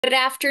Good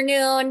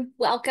afternoon.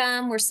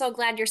 Welcome. We're so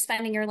glad you're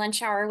spending your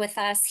lunch hour with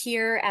us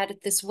here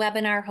at this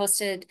webinar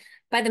hosted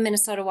by the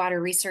Minnesota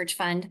Water Research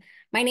Fund.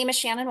 My name is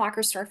Shannon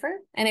Walker-Storfer,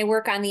 and I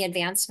work on the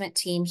advancement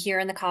team here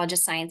in the College of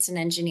Science and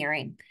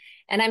Engineering.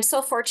 And I'm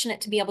so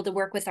fortunate to be able to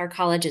work with our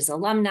college's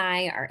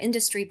alumni, our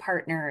industry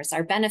partners,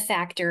 our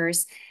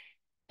benefactors,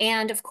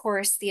 and of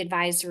course, the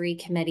advisory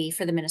committee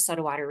for the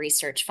Minnesota Water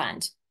Research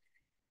Fund.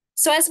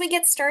 So as we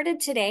get started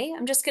today,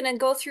 I'm just going to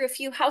go through a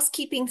few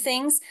housekeeping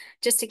things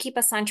just to keep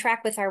us on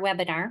track with our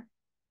webinar.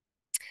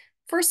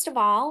 First of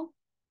all,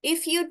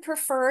 if you'd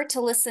prefer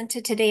to listen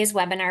to today's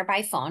webinar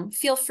by phone,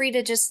 feel free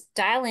to just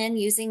dial in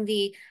using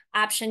the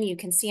option you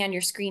can see on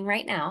your screen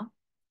right now.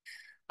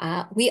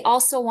 We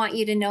also want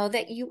you to know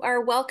that you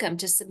are welcome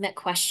to submit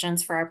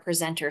questions for our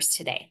presenters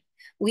today.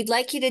 We'd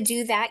like you to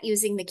do that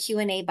using the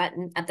Q&A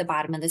button at the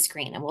bottom of the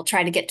screen, and we'll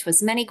try to get to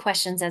as many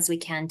questions as we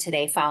can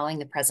today following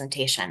the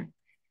presentation.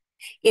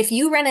 If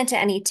you run into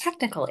any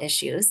technical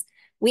issues,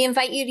 we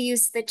invite you to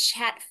use the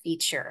chat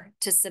feature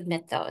to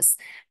submit those.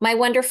 My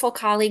wonderful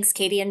colleagues,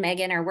 Katie and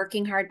Megan, are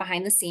working hard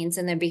behind the scenes,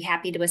 and they'll be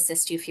happy to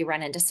assist you if you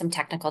run into some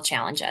technical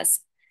challenges.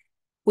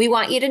 We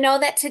want you to know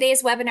that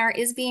today's webinar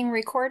is being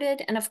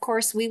recorded, and of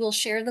course, we will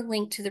share the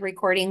link to the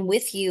recording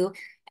with you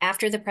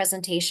after the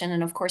presentation,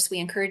 and of course, we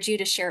encourage you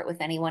to share it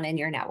with anyone in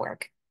your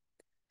network.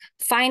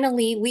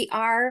 Finally, we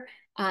are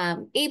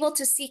able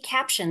to see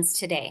captions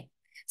today.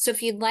 So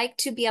if you'd like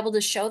to be able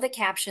to show the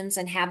captions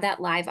and have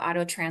that live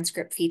auto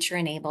transcript feature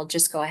enabled,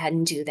 just go ahead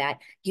and do that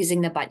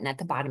using the button at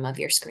the bottom of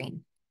your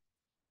screen.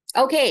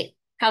 Okay,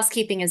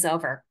 housekeeping is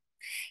over.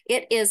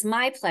 It is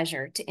my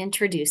pleasure to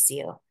introduce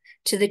you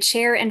to the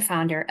chair and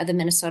founder of the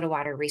Minnesota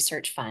Water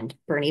Research Fund,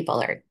 Bernie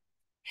Bullard.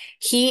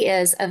 He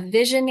is a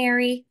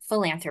visionary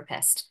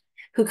philanthropist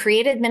who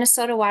created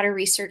Minnesota Water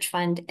Research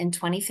Fund in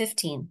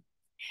 2015.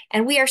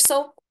 And we are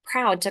so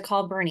proud to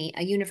call Bernie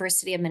a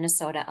University of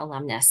Minnesota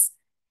alumnus.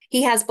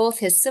 He has both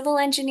his civil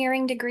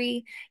engineering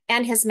degree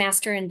and his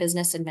Master in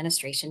Business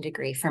Administration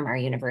degree from our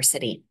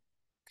university.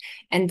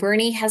 And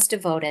Bernie has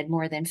devoted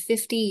more than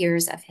 50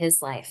 years of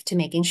his life to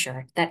making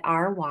sure that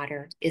our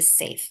water is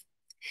safe.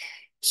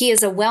 He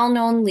is a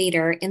well-known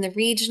leader in the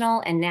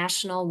regional and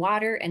national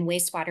water and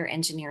wastewater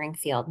engineering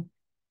field.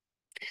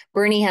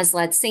 Bernie has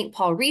led St.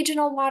 Paul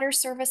Regional Water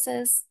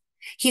Services.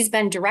 He's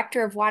been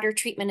Director of Water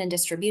Treatment and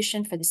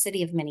Distribution for the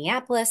City of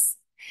Minneapolis,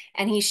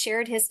 and he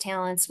shared his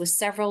talents with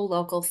several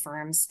local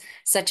firms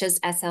such as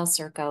SL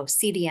Serco,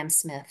 CDM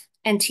Smith,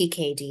 and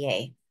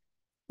TKDA.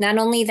 Not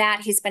only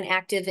that, he's been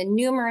active in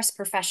numerous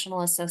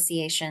professional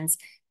associations,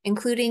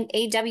 including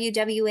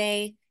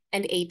AWWA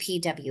and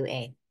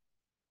APWA.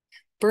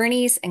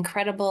 Bernie's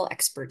incredible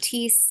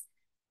expertise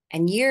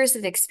and years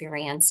of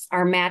experience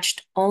are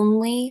matched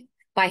only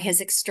by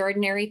his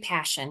extraordinary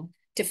passion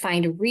to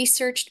find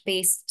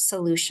research-based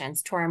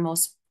solutions to our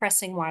most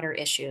pressing water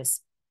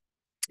issues.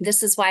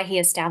 This is why he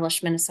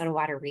established Minnesota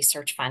Water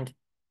Research Fund.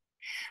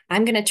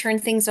 I'm going to turn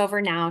things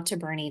over now to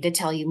Bernie to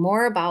tell you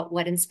more about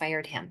what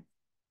inspired him.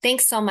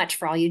 Thanks so much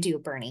for all you do,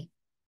 Bernie.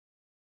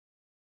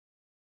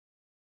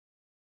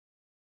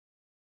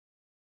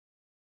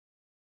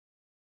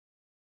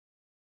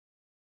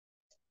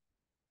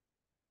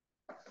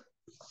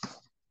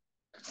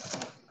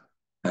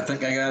 I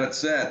think I got it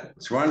set.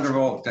 It's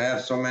wonderful to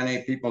have so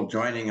many people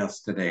joining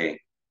us today.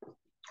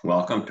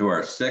 Welcome to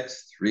our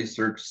 6th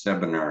research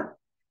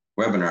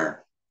webinar.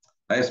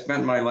 I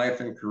spent my life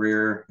and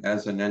career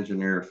as an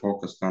engineer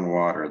focused on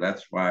water.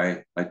 That's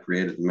why I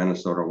created the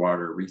Minnesota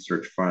Water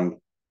Research Fund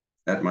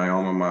at my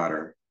alma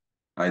mater.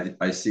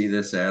 I see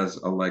this as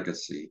a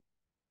legacy.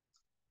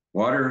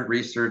 Water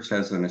research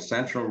has an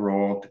essential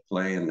role to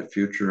play in the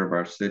future of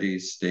our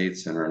cities,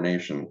 states, and our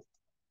nation.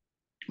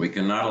 We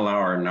cannot allow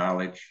our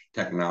knowledge,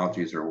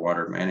 technologies, or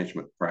water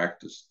management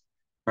practices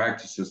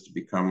to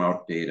become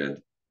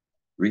outdated.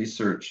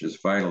 Research is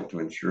vital to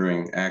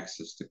ensuring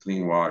access to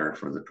clean water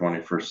for the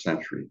 21st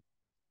century.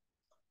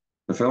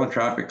 The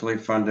philanthropically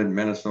funded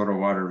Minnesota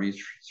Water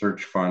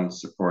Research Fund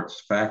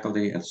supports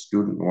faculty and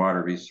student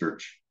water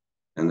research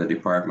in the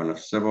Department of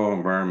Civil,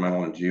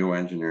 Environmental, and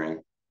Geoengineering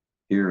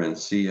here in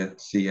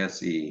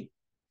CSE.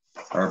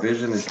 Our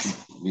vision is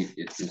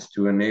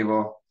to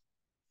enable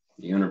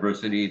the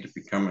university to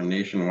become a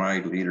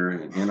nationwide leader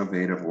in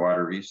innovative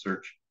water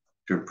research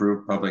to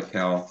improve public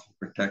health,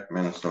 protect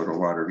Minnesota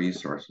water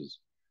resources.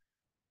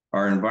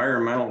 Our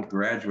environmental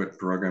graduate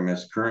program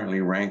is currently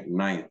ranked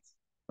 9th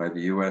by the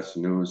U.S.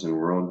 News and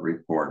World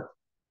Report.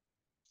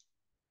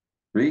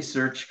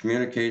 Research,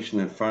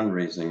 communication, and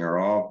fundraising are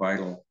all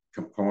vital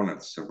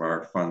components of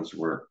our fund's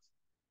work.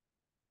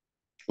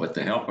 With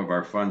the help of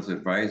our fund's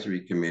advisory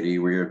committee,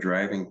 we are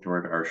driving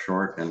toward our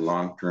short and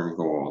long-term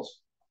goals.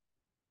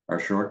 Our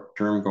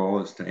short-term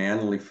goal is to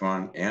annually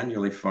fund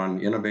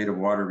innovative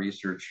water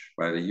research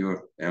by the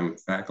UM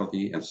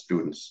faculty and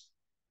students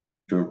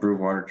to improve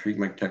water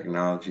treatment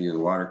technology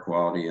and water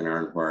quality in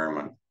our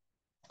environment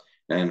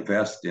and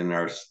invest in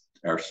our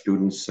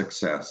students'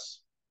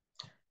 success.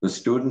 The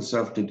students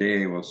of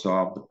today will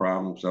solve the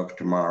problems of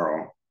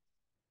tomorrow.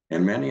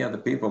 And many of the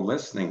people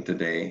listening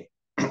today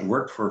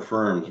work for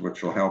firms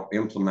which will help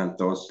implement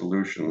those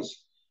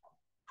solutions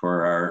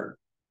for our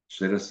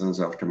citizens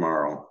of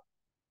tomorrow.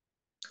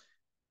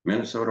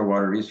 Minnesota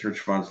Water Research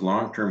Fund's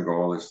long-term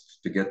goal is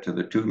to get to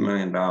the $2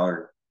 million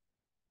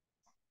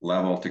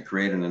level to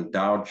create an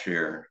endowed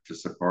chair to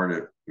support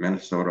a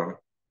Minnesota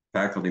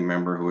faculty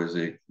member who is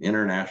an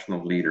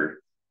international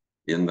leader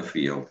in the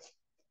field.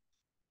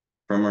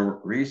 From a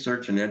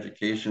research and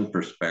education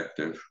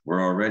perspective,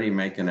 we're already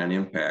making an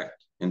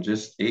impact. In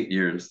just 8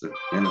 years, the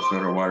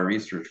Minnesota Water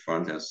Research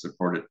Fund has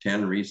supported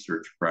 10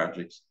 research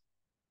projects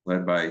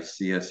led by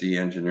CSE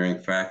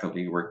engineering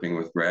faculty working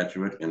with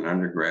graduate and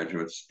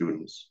undergraduate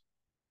students.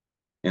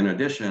 In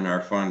addition,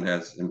 our fund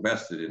has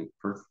invested in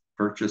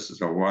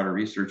purchases of water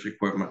research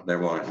equipment that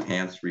will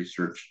enhance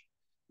research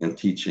and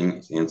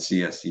teaching in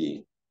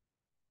CSE.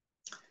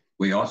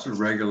 We also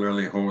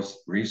regularly host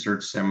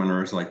research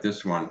seminars like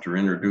this one to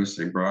introduce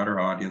a broader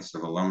audience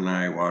of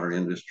alumni, water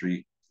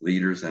industry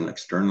leaders, and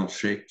external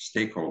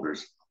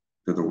stakeholders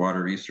to the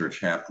water research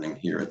happening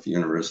here at the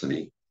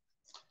university.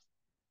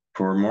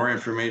 For more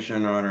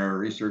information on our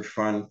research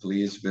fund,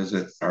 please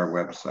visit our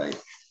website.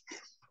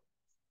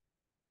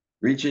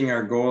 Reaching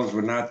our goals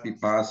would not be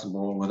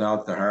possible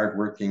without the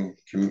hardworking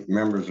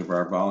members of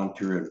our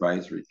volunteer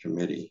advisory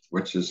committee,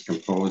 which is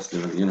composed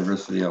of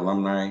university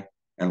alumni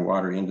and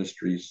water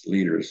industries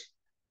leaders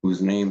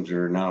whose names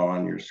are now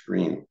on your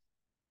screen.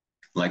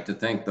 I'd like to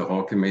thank the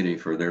whole committee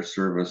for their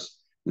service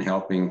in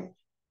helping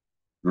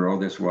grow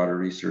this water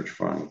research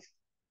fund.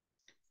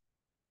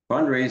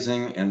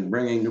 Fundraising and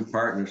bringing new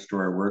partners to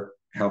our work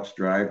helps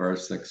drive our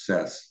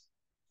success.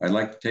 I'd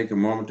like to take a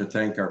moment to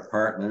thank our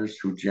partners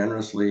who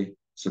generously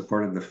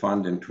supported the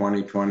fund in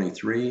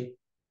 2023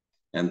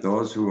 and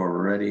those who are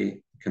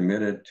already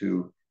committed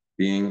to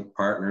being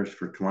partners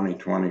for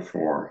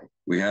 2024.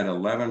 We had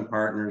 11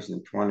 partners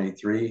in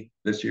 23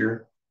 this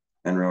year,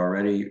 and we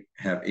already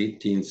have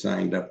 18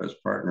 signed up as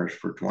partners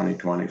for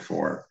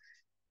 2024.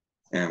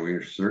 And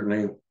we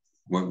certainly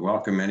would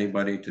welcome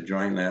anybody to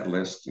join that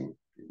list and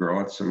grow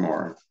it some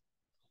more.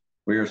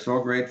 We are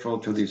so grateful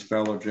to these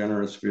fellow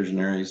generous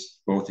visionaries,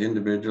 both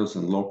individuals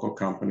and local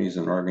companies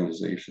and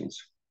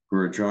organizations, who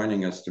are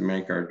joining us to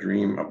make our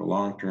dream of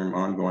long-term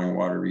ongoing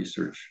water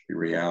research a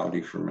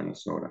reality for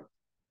Minnesota.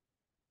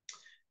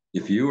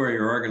 If you or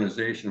your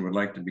organization would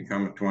like to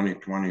become a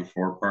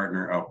 2024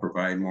 partner, I'll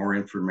provide more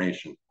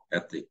information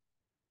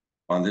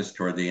on this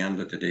toward the end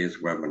of today's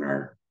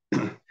webinar.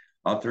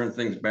 I'll turn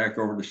things back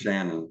over to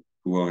Shannon,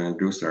 who will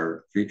introduce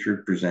our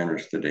featured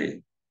presenters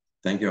today.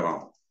 Thank you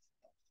all.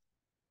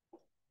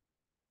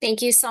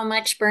 Thank you so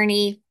much,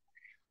 Bernie.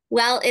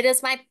 Well, it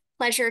is my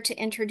pleasure to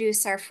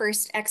introduce our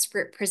first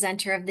expert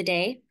presenter of the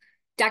day,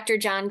 Dr.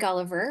 John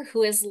Gulliver,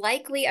 who is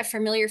likely a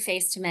familiar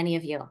face to many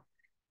of you.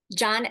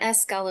 John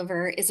S.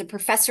 Gulliver is a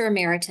professor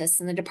emeritus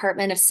in the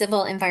Department of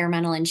Civil,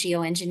 Environmental, and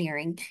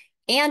Geoengineering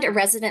and a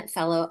resident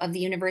fellow of the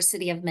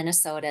University of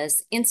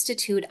Minnesota's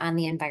Institute on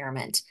the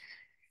Environment.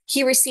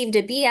 He received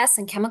a BS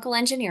in chemical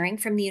engineering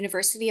from the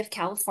University of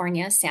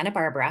California, Santa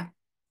Barbara,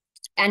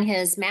 and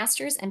his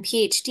master's and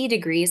PhD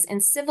degrees in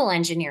civil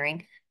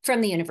engineering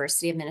from the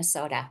University of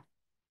Minnesota.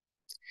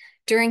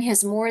 During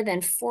his more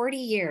than 40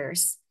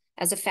 years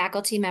as a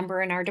faculty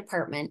member in our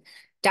department,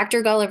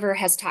 Dr. Gulliver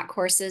has taught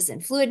courses in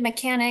fluid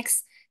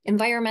mechanics,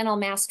 environmental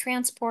mass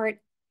transport,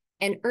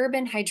 and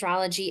urban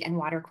hydrology and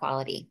water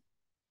quality.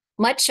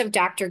 Much of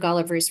Dr.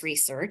 Gulliver's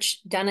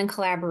research, done in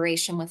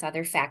collaboration with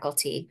other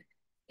faculty,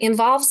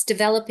 involves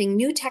developing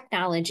new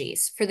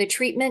technologies for the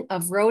treatment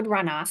of road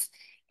runoff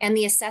and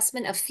the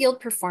assessment of field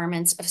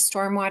performance of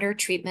stormwater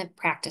treatment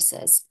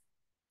practices.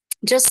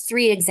 Just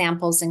 3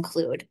 examples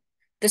include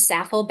the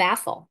Saffel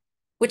baffle,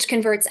 which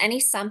converts any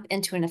sump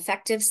into an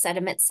effective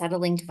sediment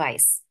settling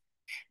device,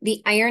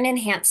 the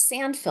iron-enhanced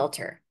sand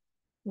filter,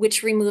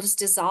 which removes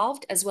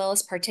dissolved as well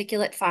as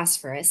particulate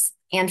phosphorus,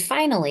 and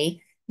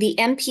finally, the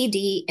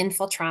MPD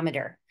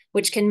infiltrometer,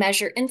 which can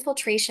measure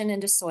infiltration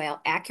into soil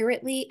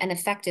accurately and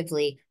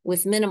effectively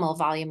with minimal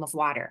volume of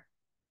water.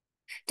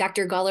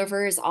 Dr.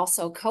 Gulliver is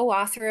also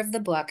co-author of the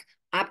book,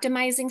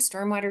 Optimizing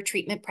Stormwater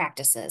Treatment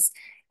Practices,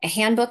 a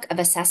Handbook of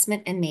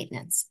Assessment and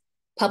Maintenance,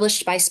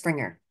 published by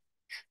Springer.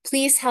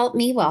 Please help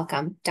me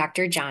welcome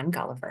Dr. John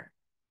Gulliver.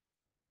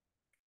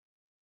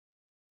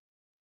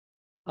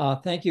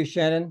 Thank you,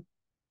 Shannon.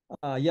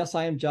 Yes,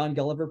 I am John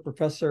Gulliver,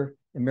 Professor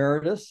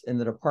Emeritus in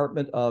the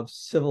Department of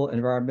Civil,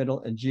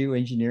 Environmental, and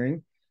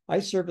Geoengineering. I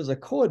serve as a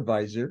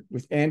co-advisor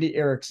with Andy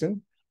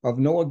Erickson of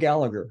Noah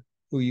Gallagher,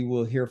 who you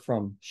will hear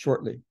from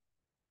shortly.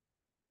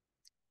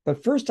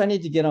 But first, I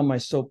need to get on my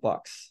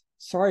soapbox.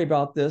 Sorry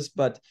about this,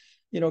 but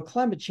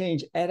climate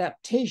change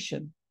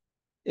adaptation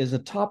is a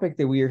topic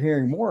that we are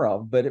hearing more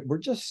of, but we're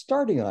just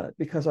starting on it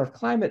because our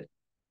climate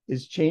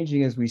is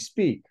changing as we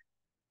speak.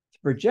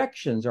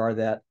 Projections are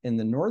that in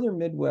the northern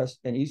Midwest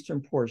and eastern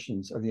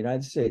portions of the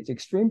United States,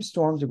 extreme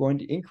storms are going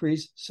to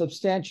increase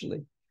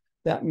substantially.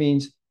 That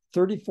means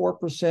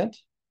 34%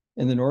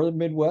 in the northern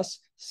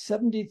Midwest,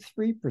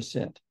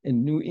 73%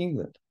 in New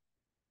England.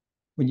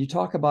 When you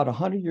talk about a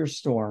 100-year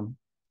storm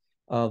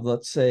of,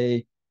 let's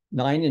say,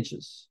 9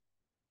 inches,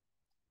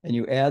 and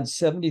you add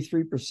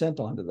 73%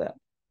 onto that.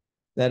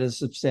 That is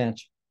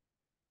substantial.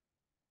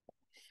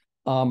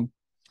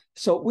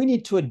 So we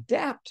need to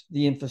adapt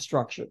the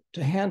infrastructure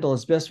to handle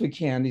as best we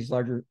can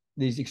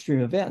these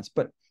extreme events.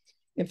 But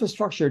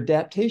infrastructure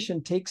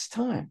adaptation takes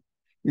time.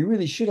 We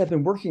really should have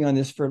been working on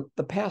this for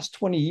the past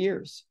 20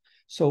 years.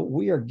 So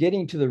we are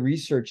getting to the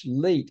research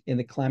late in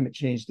the climate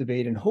change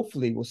debate, and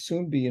hopefully will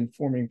soon be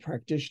informing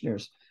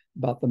practitioners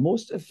about the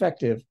most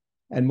effective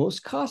and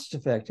most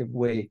cost-effective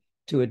way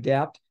to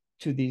adapt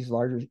to these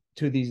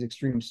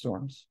extreme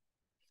storms.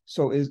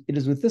 So it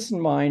is with this in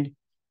mind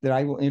that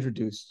I will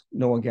introduce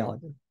Noah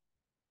Gallagher.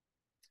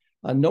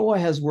 Noah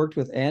has worked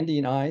with Andy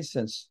and I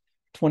since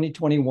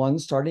 2021,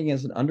 starting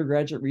as an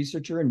undergraduate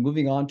researcher and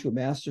moving on to a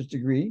master's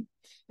degree,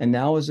 and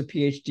now as a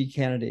PhD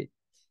candidate.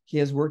 He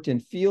has worked in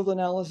field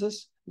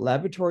analysis,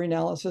 laboratory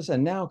analysis,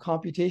 and now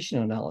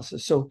computational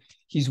analysis. So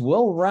he's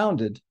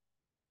well-rounded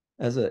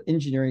as an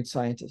engineering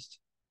scientist.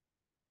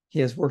 He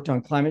has worked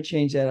on climate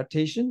change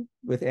adaptation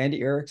with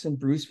Andy Erickson,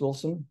 Bruce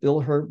Wilson, Bill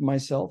Herb,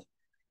 myself,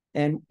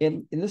 and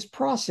in this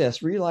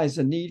process realized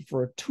the need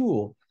for a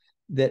tool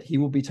that he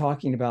will be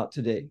talking about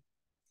today.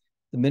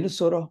 The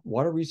Minnesota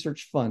Water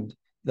Research Fund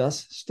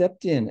thus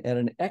stepped in at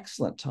an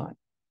excellent time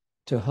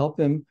to help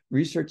him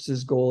research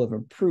his goal of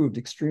improved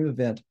extreme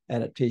event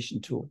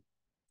adaptation tool.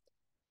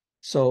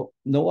 So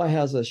Noah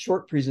has a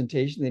short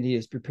presentation that he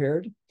has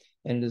prepared,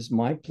 and it is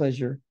my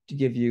pleasure to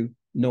give you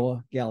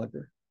Noah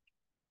Gallagher.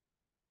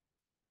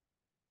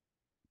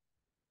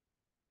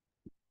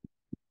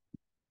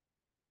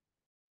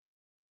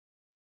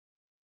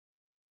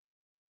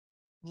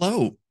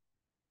 Hello.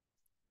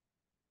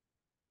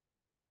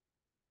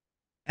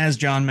 As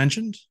John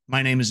mentioned,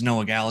 my name is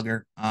Noah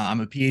Gallagher.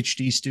 I'm a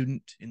PhD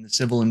student in the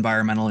Civil,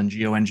 Environmental, and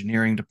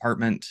Geoengineering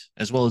department,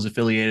 as well as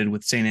affiliated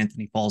with St.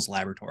 Anthony Falls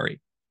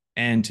Laboratory.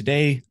 And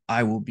today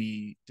I will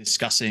be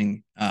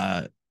discussing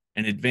how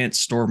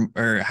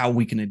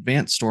we can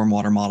advance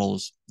stormwater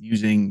models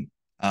using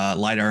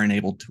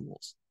LiDAR-enabled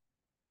tools.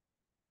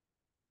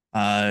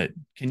 Can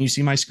you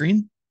see my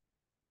screen?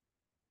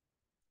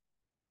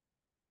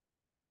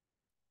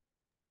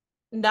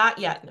 Not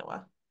yet,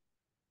 Noah.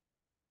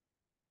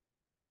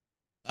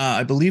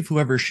 I believe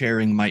whoever's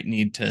sharing might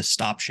need to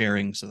stop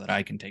sharing so that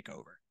I can take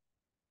over.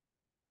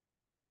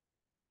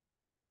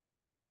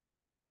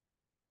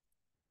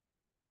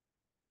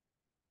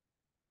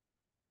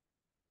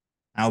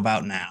 How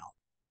about now?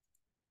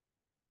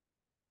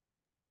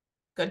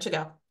 Good to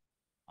go.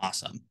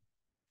 Awesome.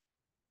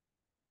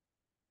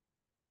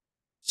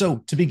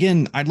 So to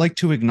begin, I'd like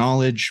to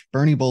acknowledge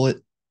Bernie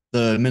Bullitt,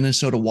 the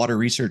Minnesota Water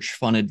Research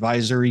Fund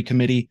Advisory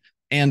Committee,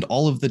 and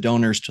all of the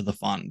donors to the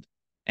fund,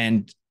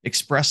 and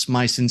express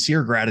my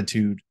sincere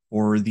gratitude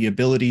for the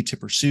ability to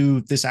pursue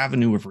this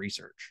avenue of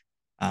research.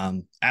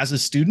 As a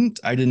student,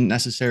 I didn't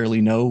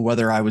necessarily know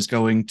whether I was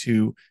going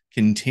to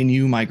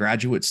continue my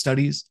graduate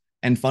studies,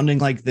 and funding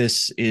like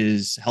this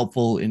is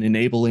helpful in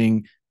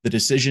enabling the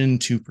decision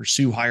to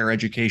pursue higher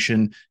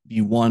education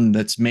be one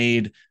that's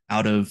made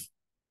out of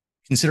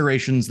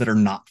considerations that are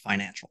not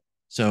financial.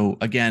 So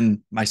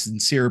again, my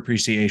sincere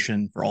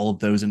appreciation for all of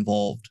those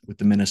involved with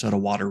the Minnesota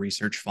Water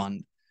Research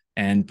Fund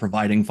and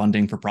providing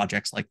funding for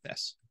projects like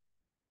this.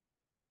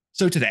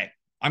 So today,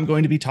 I'm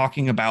going to be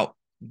talking about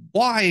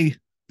why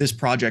this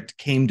project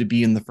came to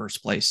be in the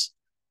first place,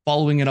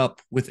 following it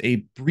up with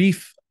a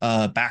brief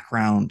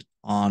background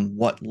on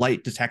what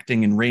light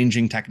detecting and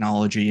ranging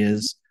technology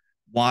is,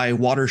 why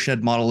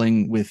watershed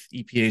modeling with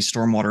EPA's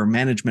Stormwater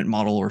Management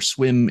Model, or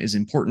SWIM, is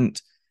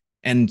important,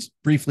 and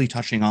briefly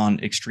touching on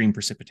extreme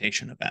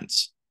precipitation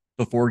events,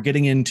 before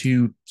getting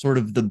into sort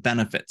of the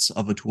benefits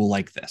of a tool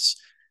like this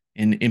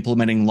in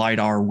implementing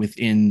LiDAR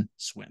within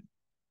SWIM.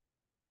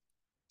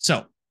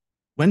 So,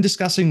 when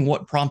discussing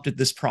what prompted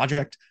this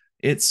project,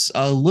 it's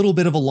a little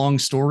bit of a long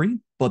story,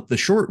 but the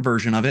short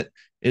version of it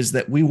is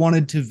that we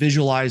wanted to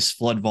visualize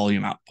flood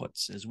volume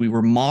outputs as we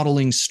were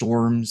modeling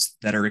storms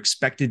that are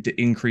expected to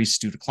increase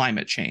due to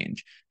climate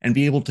change and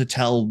be able to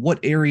tell what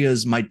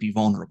areas might be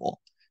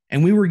vulnerable.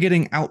 And we were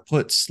getting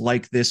outputs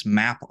like this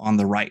map on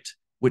the right,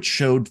 which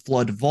showed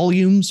flood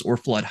volumes or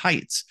flood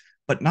heights,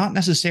 but not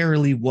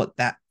necessarily what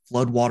that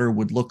floodwater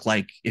would look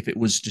like if it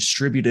was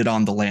distributed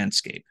on the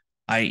landscape,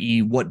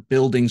 i.e. what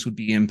buildings would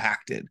be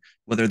impacted,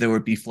 whether there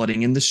would be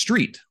flooding in the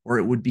street or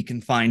it would be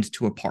confined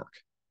to a park.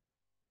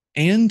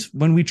 And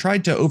when we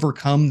tried to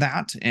overcome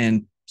that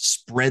and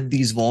spread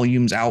these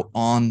volumes out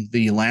on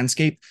the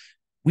landscape,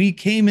 we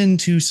came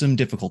into some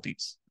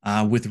difficulties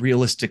with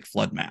realistic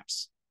flood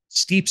maps.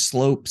 Steep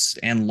slopes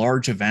and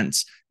large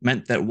events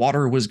meant that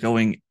water was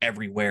going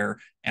everywhere,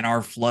 and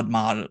our flood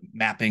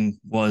mapping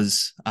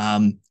was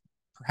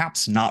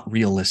perhaps not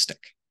realistic.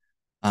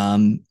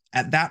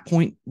 At that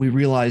point, we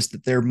realized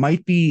that there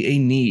might be a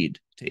need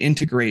to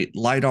integrate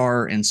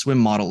LiDAR and SWIM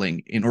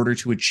modeling in order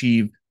to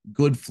achieve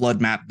good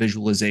flood map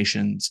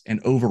visualizations and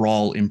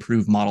overall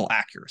improve model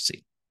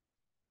accuracy.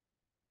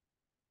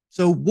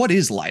 So what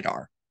is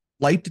LiDAR?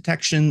 Light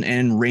detection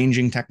and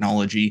ranging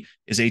technology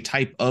is a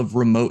type of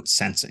remote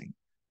sensing.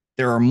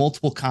 There are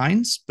multiple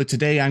kinds, but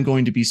today I'm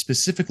going to be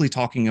specifically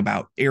talking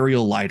about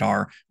aerial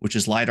LiDAR, which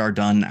is LiDAR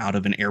done out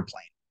of an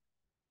airplane.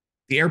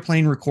 The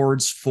airplane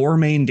records 4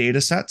 main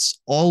data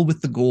sets, all with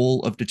the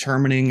goal of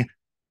determining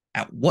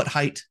at what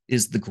height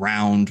is the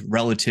ground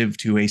relative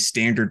to a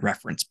standard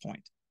reference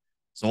point.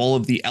 So all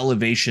of the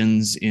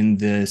elevations in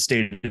the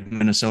state of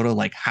Minnesota,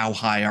 like how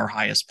high our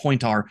highest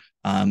point are,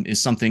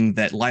 is something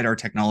that LiDAR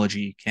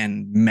technology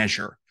can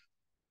measure.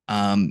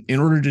 In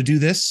order to do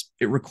this,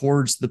 it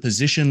records the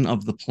position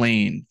of the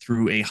plane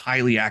through a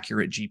highly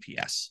accurate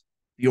GPS,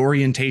 the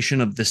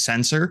orientation of the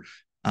sensor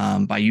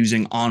by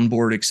using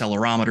onboard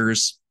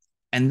accelerometers,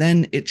 and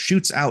then it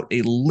shoots out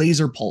a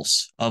laser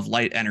pulse of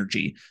light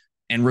energy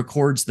and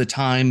records the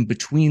time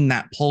between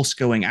that pulse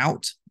going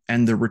out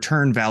and the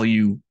return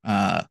value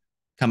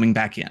coming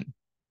back in,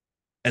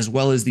 as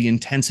well as the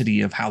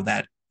intensity of how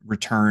that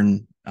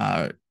return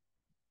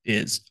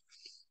is.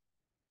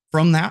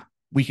 From that,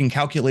 we can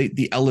calculate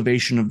the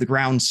elevation of the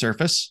ground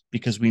surface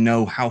because we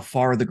know how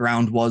far the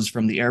ground was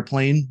from the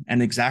airplane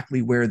and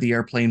exactly where the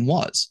airplane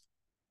was.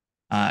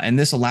 And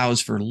this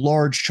allows for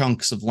large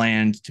chunks of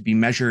land to be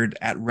measured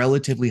at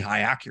relatively high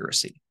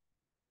accuracy.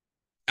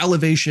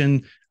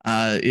 Elevation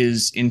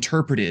is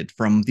interpreted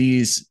from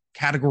these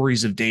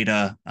categories of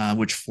data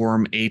which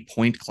form a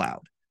point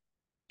cloud.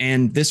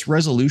 And this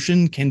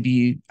resolution can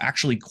be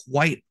actually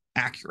quite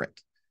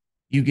accurate.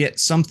 You get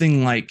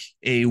something like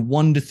a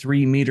 1 to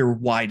 3 meter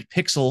wide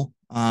pixel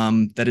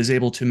that is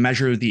able to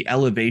measure the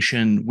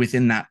elevation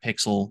within that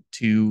pixel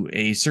to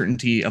a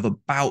certainty of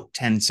about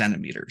 10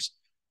 centimeters.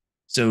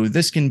 So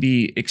this can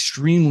be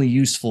extremely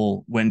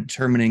useful when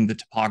determining the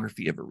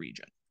topography of a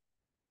region.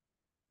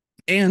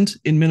 And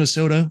in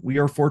Minnesota, we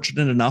are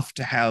fortunate enough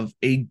to have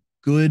a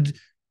good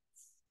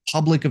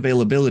public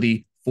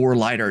availability for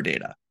LiDAR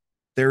data.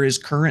 There is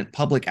current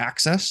public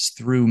access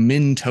through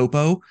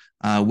MinTopo,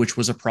 which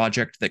was a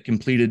project that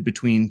completed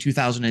between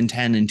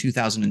 2010 and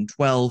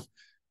 2012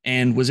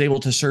 and was able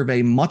to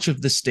survey much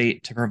of the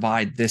state to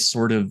provide this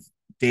sort of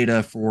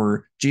data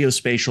for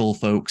geospatial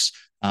folks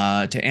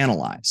to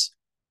analyze.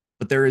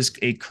 But there is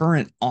a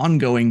current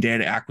ongoing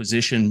data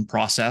acquisition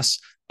process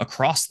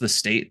across the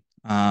state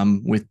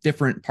with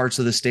different parts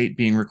of the state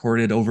being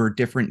recorded over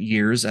different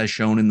years, as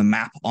shown in the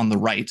map on the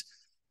right.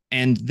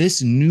 And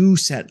this new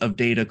set of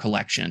data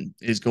collection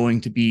is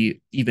going to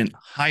be even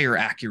higher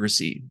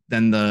accuracy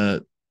than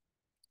the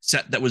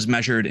set that was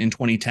measured in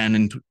 2010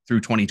 and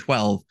through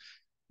 2012,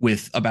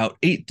 with about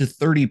 8 to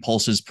 30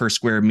 pulses per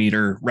square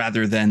meter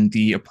rather than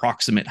the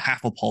approximate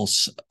half a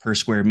pulse per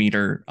square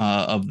meter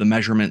of the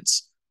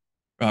measurements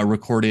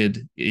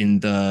recorded in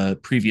the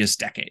previous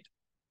decade.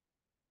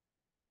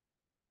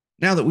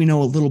 Now that we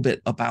know a little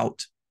bit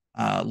about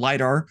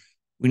LiDAR,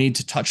 we need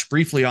to touch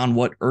briefly on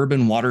what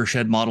urban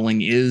watershed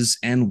modeling is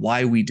and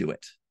why we do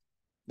it.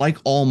 Like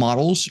all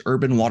models,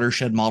 urban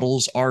watershed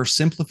models are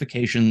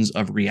simplifications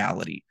of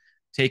reality,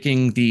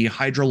 taking the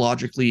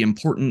hydrologically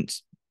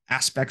important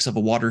aspects of a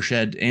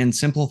watershed and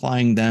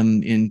simplifying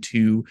them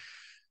into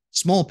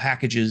small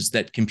packages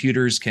that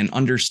computers can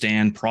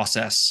understand,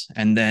 process,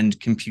 and then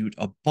compute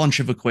a bunch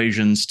of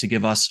equations to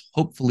give us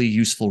hopefully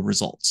useful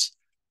results.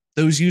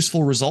 Those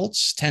useful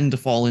results tend to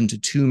fall into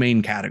 2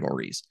 main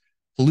categories: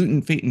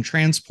 pollutant fate and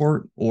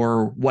transport,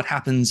 or what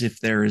happens if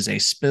there is a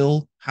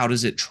spill, how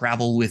does it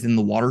travel within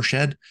the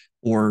watershed,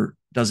 or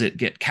does it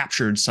get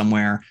captured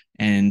somewhere,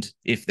 and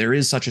if there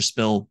is such a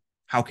spill,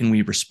 how can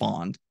we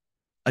respond?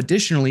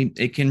 Additionally,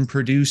 it can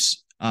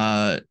produce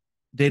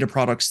data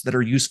products that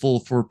are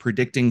useful for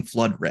predicting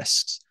flood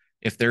risks.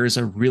 If there is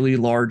a really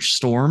large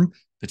storm,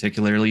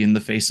 particularly in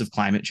the face of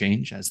climate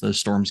change, as those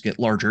storms get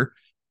larger,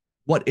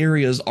 what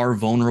areas are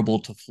vulnerable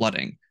to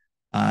flooding?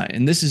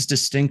 And this is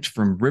distinct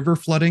from river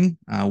flooding,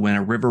 when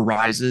a river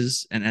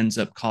rises and ends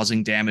up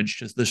causing damage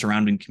to the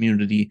surrounding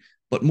community,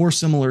 but more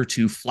similar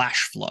to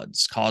flash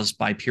floods caused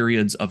by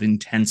periods of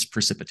intense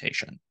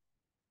precipitation.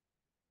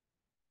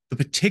 The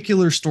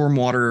particular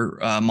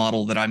stormwater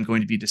model that I'm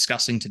going to be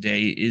discussing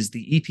today is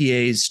the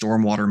EPA's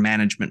stormwater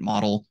management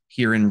model,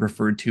 herein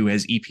referred to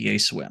as EPA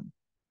SWIM.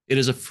 It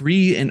is a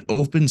free and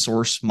open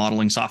source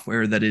modeling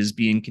software that is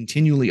being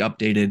continually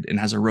updated and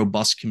has a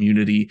robust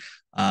community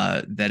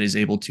that is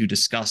able to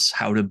discuss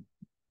how to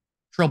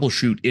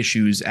troubleshoot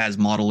issues as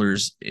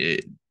modelers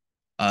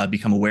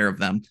become aware of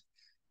them.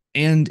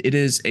 And it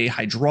is a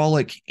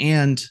hydraulic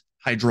and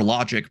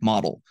hydrologic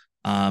model.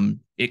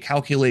 It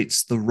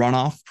calculates the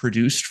runoff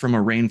produced from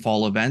a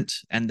rainfall event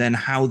and then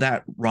how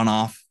that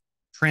runoff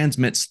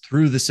transmits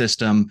through the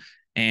system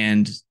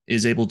and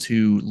is able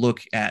to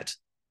look at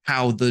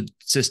how the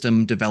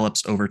system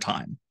develops over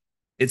time.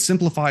 It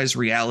simplifies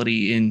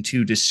reality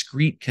into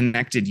discrete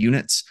connected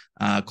units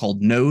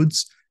called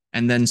nodes,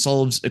 and then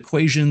solves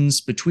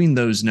equations between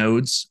those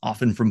nodes,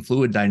 often from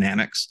fluid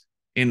dynamics,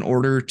 in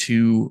order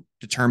to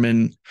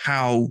determine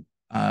how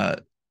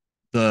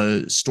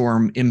the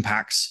storm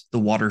impacts the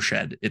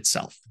watershed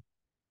itself.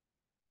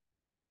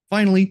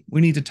 Finally,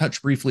 we need to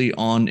touch briefly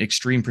on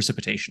extreme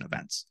precipitation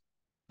events.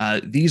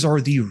 These are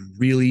the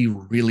really,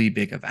 really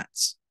big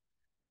events.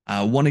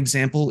 One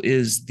example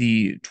is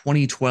the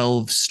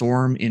 2012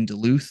 storm in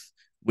Duluth,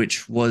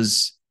 which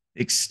was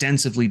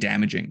extensively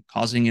damaging,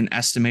 causing an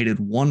estimated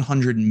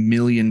 $100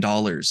 million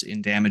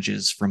in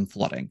damages from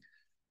flooding.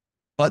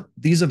 But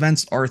these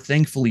events are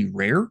thankfully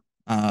rare.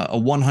 A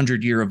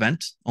 100-year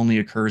event only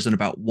occurs in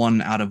about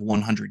 1 out of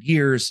 100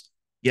 years.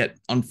 Yet,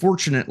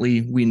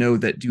 unfortunately, we know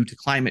that due to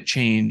climate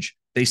change,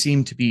 they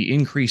seem to be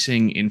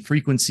increasing in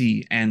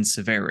frequency and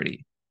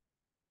severity.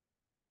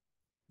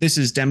 This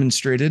is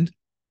demonstrated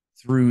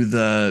through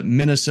the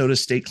Minnesota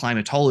State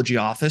Climatology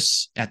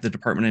Office at the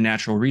Department of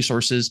Natural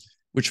Resources,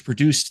 which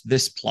produced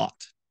this plot.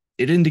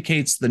 It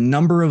indicates the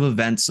number of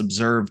events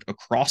observed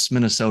across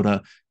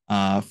Minnesota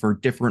for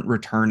different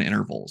return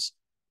intervals,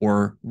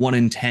 or 1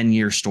 in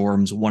 10-year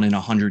storms, 1 in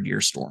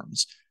 100-year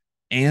storms.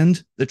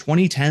 And the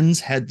 2010s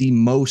had the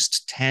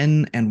most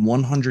 10 and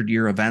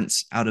 100-year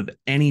events out of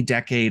any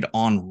decade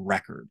on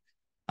record,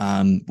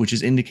 which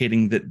is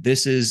indicating that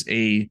this is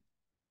a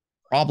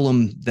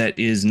problem that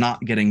is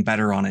not getting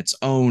better on its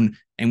own,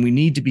 and we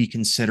need to be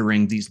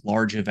considering these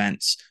large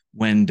events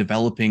when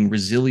developing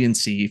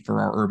resiliency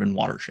for our urban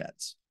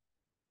watersheds.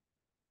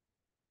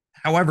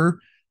 However,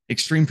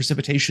 extreme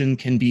precipitation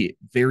can be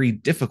very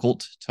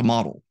difficult to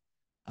model.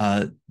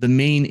 The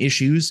main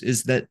issues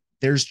is that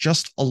there's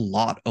just a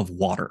lot of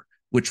water,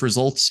 which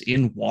results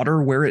in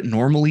water where it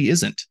normally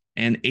isn't,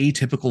 and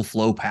atypical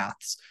flow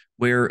paths,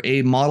 where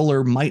a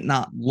modeler might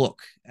not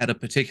look at a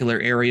particular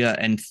area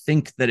and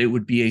think that it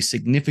would be a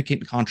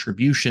significant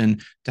contribution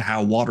to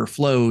how water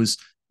flows.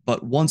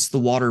 But once the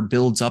water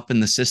builds up in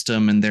the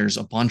system and there's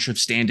a bunch of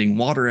standing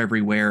water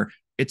everywhere,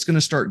 it's going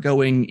to start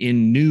going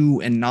in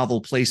new and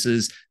novel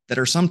places that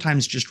are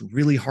sometimes just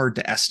really hard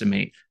to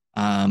estimate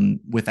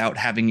without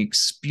having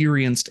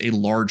experienced a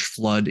large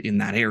flood in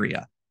that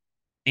area.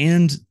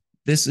 And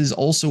this is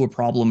also a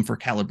problem for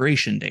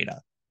calibration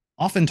data.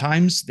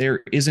 Oftentimes,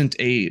 there isn't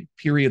a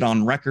period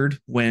on record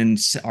when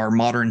our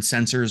modern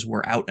sensors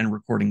were out and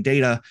recording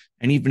data,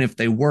 and even if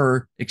they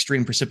were,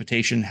 extreme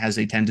precipitation has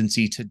a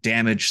tendency to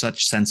damage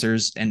such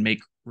sensors and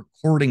make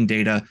recording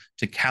data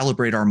to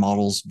calibrate our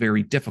models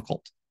very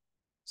difficult.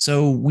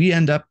 So we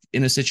end up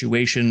in a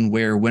situation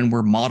where when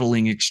we're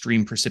modeling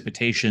extreme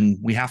precipitation,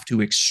 we have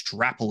to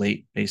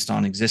extrapolate based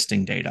on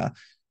existing data.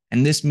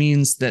 And this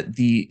means that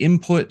the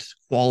input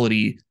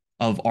quality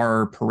of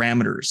our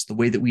parameters, the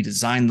way that we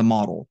design the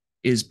model,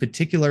 is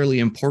particularly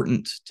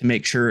important to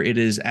make sure it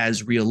is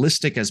as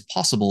realistic as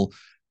possible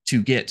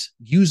to get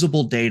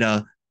usable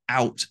data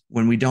out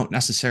when we don't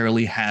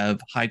necessarily have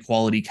high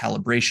quality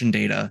calibration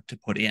data to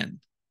put in.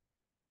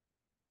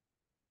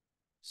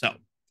 So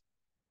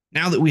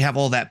now that we have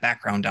all that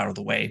background out of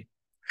the way,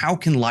 how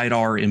can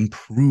LiDAR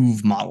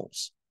improve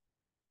models?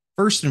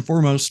 First and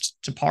foremost,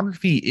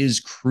 topography is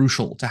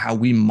crucial to how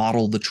we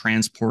model the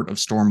transport of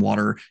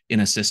stormwater in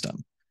a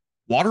system.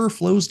 Water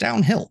flows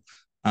downhill.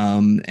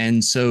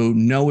 And so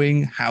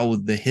knowing how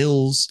the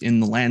hills in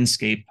the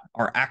landscape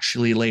are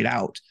actually laid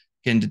out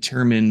can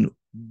determine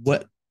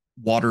what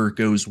water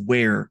goes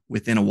where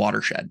within a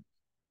watershed.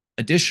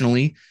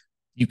 Additionally,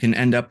 you can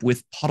end up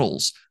with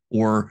puddles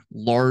or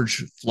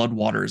large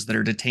floodwaters that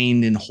are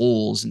detained in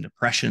holes and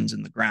depressions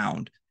in the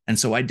ground. And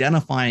so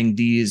identifying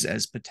these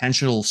as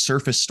potential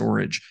surface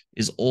storage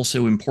is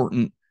also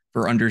important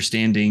for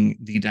understanding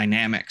the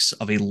dynamics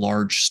of a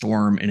large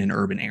storm in an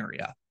urban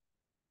area.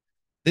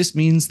 This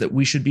means that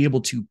we should be able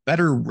to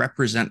better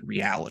represent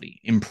reality,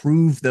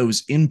 improve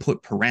those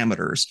input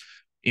parameters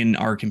in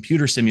our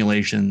computer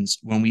simulations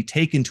when we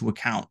take into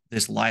account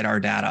this LiDAR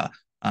data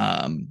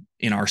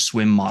in our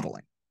SWIM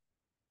modeling.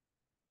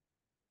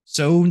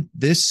 So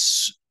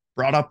this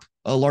brought up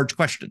a large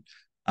question.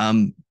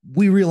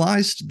 We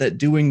realized that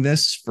doing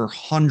this for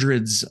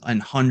hundreds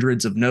and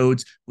hundreds of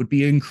nodes would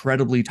be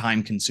incredibly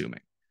time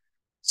consuming.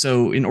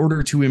 So in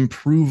order to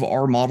improve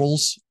our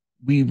models,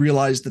 we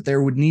realized that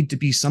there would need to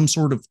be some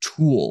sort of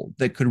tool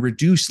that could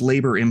reduce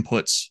labor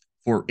inputs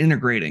for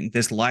integrating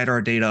this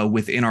LiDAR data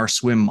within our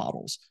SWIM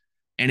models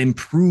and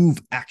improve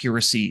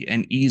accuracy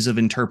and ease of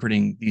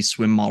interpreting these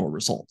SWIM model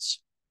results.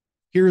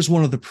 Here's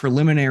one of the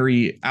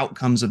preliminary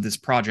outcomes of this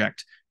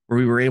project, where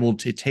we were able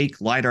to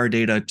take LiDAR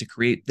data to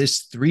create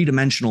this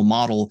three-dimensional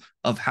model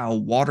of how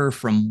water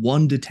from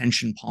one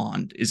detention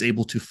pond is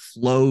able to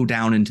flow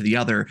down into the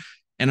other,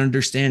 and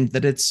understand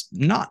that it's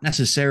not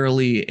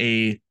necessarily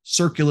a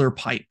circular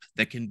pipe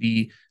that can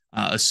be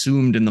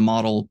assumed in the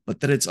model, but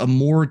that it's a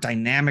more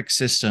dynamic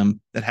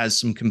system that has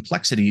some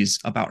complexities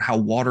about how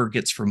water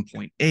gets from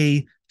point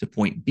A to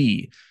point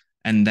B,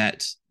 and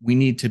that we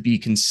need to be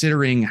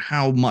considering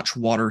how much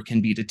water can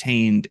be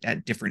detained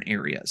at different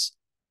areas.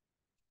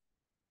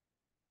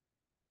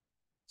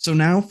 So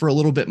now for a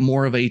little bit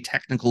more of a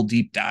technical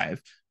deep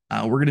dive,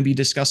 we're going to be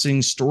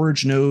discussing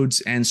storage nodes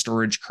and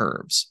storage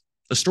curves.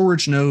 A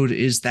storage node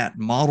is that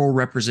model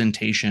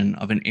representation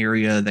of an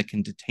area that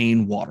can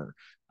detain water.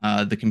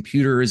 The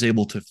computer is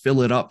able to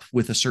fill it up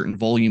with a certain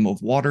volume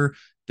of water,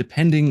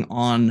 depending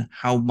on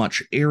how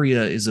much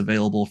area is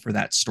available for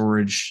that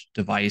storage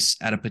device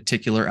at a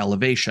particular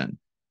elevation.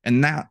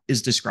 And that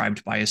is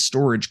described by a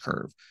storage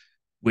curve.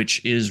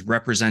 which is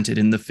represented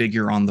in the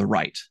figure on the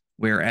right,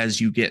 where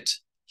as you get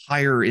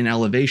higher in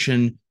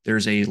elevation,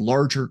 there's a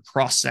larger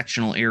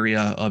cross-sectional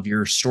area of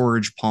your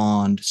storage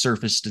pond,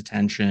 surface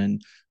detention,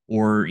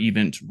 or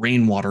even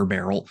rainwater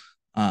barrel.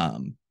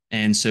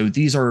 And so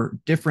these are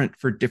different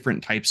for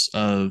different types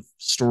of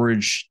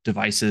storage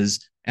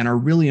devices and are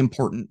really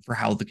important for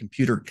how the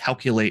computer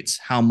calculates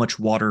how much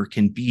water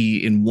can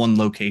be in one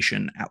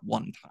location at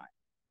one time.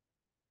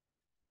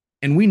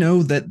 And we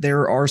know that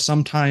there are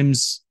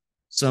sometimes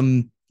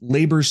some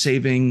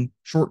labor-saving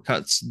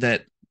shortcuts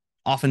that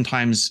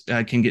oftentimes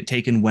can get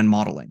taken when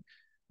modeling,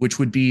 which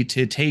would be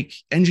to take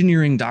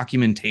engineering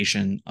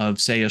documentation of,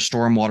 say, a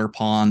stormwater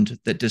pond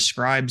that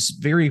describes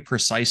very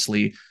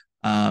precisely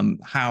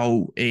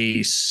how a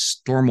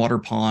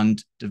stormwater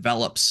pond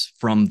develops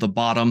from the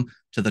bottom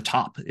to the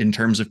top in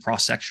terms of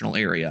cross-sectional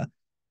area.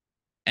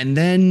 And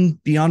then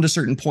beyond a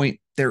certain point,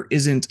 there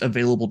isn't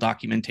available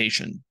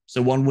documentation.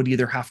 So one would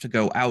either have to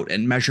go out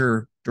and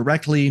measure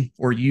directly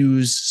or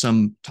use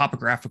some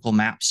topographical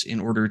maps in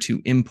order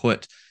to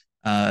input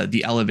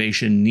the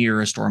elevation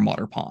near a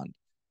stormwater pond.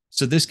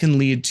 So this can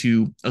lead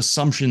to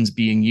assumptions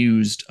being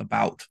used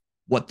about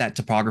what that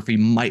topography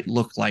might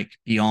look like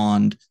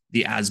beyond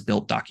the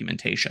as-built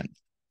documentation.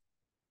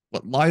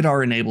 What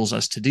LiDAR enables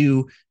us to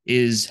do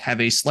is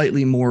have a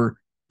slightly more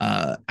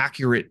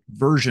accurate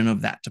version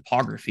of that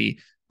topography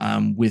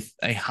with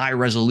a high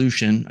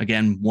resolution,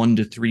 again, 1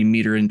 to 3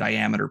 meter in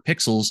diameter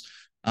pixels,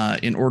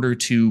 in order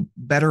to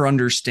better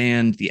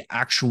understand the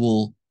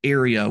actual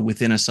area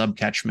within a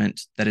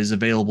subcatchment that is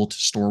available to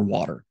store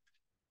water.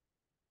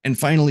 And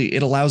finally,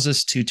 it allows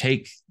us to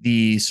take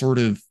the sort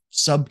of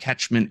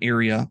subcatchment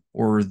area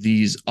or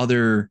these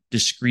other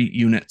discrete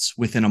units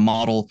within a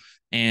model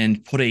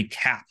and put a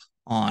cap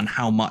on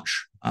how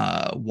much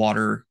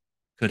water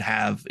could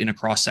have in a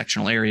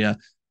cross-sectional area,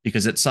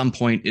 because at some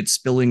point it's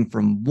spilling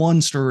from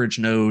one storage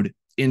node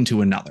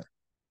into another.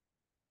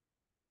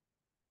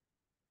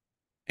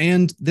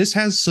 And this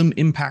has some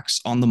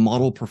impacts on the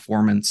model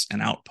performance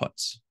and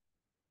outputs.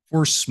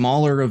 For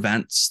smaller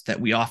events that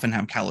we often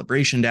have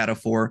calibration data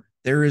for,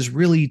 there is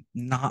really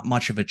not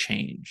much of a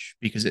change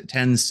because it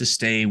tends to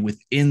stay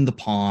within the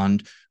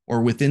pond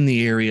or within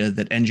the area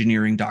that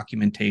engineering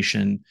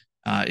documentation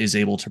is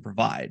able to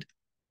provide.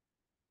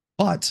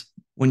 But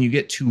when you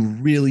get to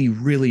really,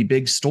 really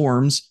big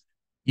storms,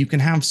 you can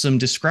have some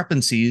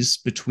discrepancies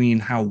between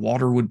how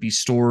water would be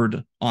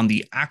stored on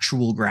the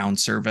actual ground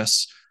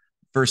surface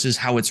versus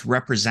how it's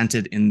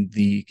represented in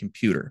the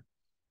computer.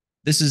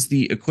 This is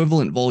the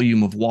equivalent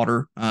volume of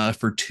water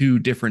for two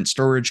different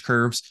storage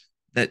curves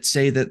that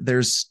say that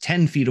there's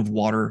 10 feet of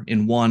water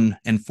in one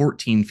and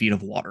 14 feet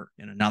of water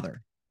in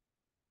another.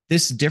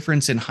 This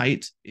difference in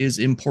height is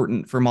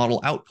important for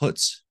model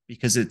outputs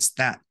because it's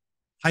that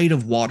height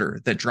of water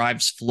that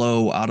drives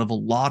flow out of a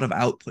lot of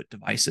output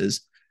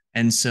devices.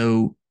 And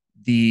so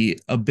the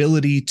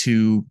ability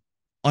to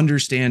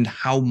understand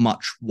how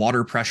much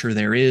water pressure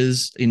there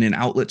is in an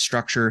outlet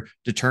structure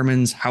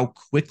determines how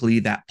quickly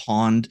that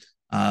pond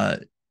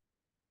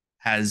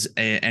has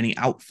any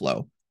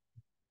outflow.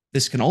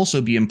 This can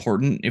also be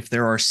important if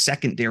there are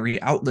secondary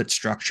outlet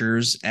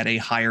structures at a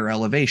higher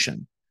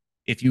elevation.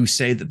 If you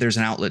say that there's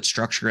an outlet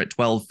structure at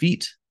 12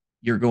 feet,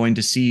 you're going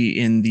to see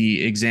in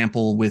the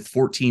example with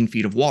 14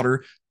 feet of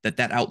water that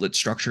that outlet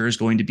structure is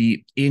going to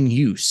be in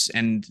use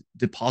and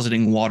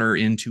depositing water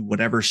into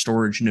whatever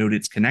storage node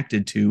it's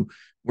connected to,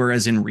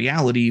 whereas in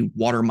reality,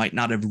 water might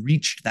not have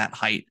reached that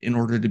height in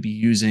order to be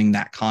using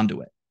that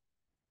conduit.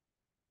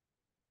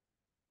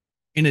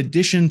 In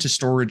addition to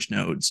storage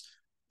nodes,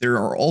 there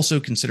are also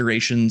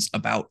considerations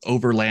about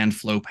overland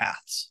flow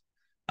paths,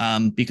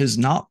 because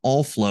not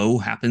all flow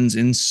happens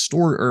in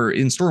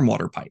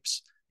stormwater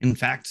pipes. In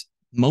fact,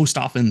 most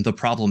often the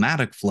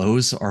problematic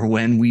flows are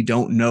when we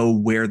don't know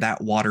where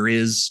that water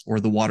is or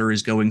the water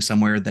is going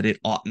somewhere that it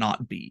ought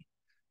not be.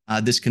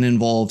 This can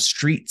involve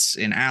streets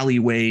and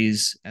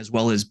alleyways, as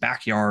well as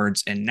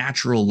backyards and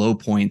natural low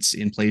points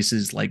in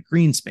places like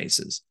green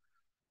spaces.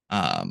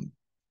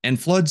 And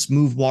floods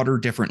move water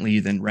differently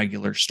than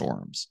regular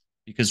storms,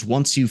 because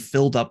once you've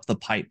filled up the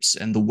pipes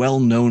and the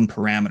well-known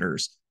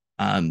parameters,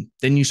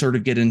 then you sort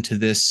of get into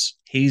this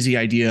hazy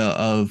idea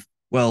of,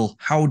 well,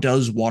 how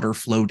does water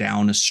flow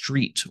down a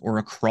street or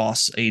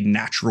across a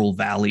natural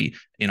valley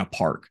in a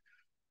park?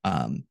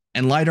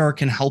 And LiDAR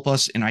can help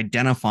us in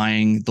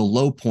identifying the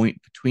low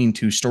point between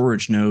two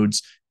storage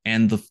nodes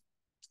and the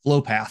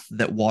flow path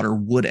that water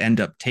would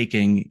end up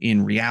taking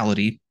in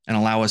reality and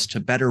allow us to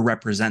better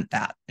represent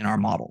that in our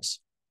models.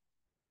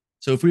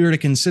 So if we were to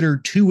consider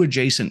two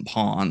adjacent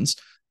ponds,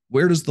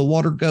 where does the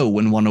water go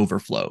when one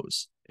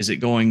overflows? Is it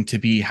going to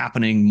be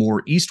happening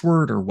more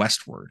eastward or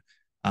westward?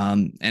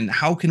 And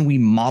how can we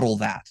model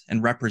that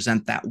and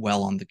represent that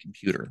well on the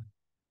computer?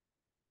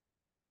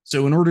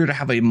 So in order to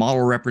have a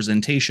model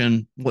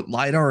representation, what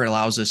LiDAR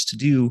allows us to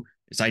do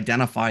is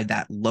identify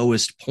that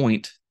lowest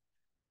point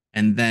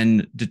and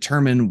then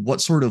determine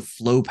what sort of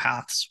flow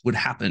paths would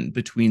happen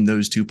between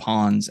those two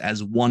ponds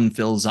as one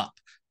fills up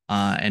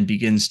and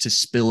begins to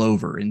spill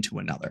over into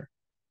another.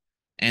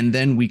 And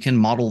then we can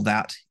model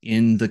that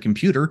in the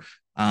computer.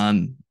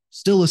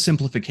 Still a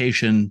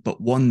simplification,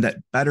 but one that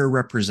better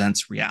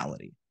represents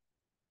reality.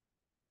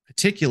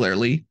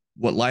 Particularly,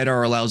 what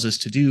LiDAR allows us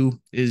to do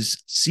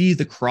is see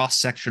the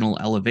cross-sectional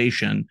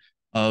elevation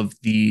of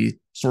the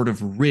sort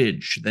of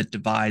ridge that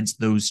divides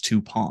those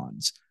two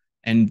ponds.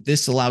 And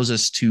this allows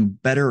us to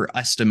better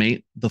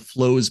estimate the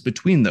flows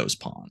between those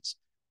ponds.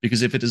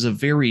 Because if it is a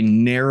very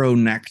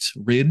narrow-necked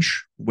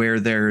ridge where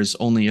there's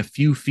only a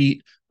few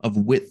feet of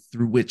width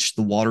through which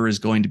the water is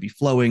going to be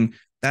flowing,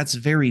 that's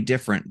very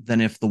different than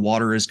if the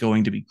water is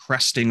going to be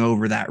cresting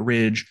over that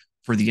ridge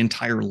for the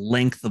entire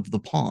length of the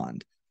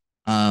pond.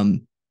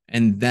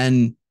 And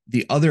then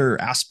the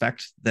other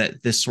aspect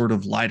that this sort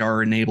of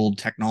LiDAR-enabled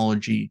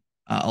technology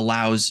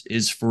allows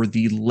is for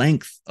the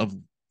length of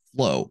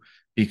flow,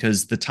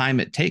 because the time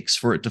it takes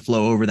for it to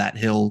flow over that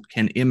hill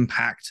can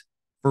impact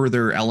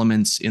further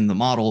elements in the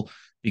model,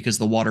 because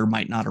the water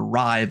might not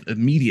arrive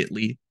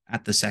immediately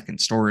at the second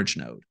storage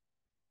node.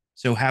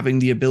 So having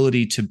the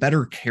ability to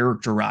better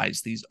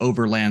characterize these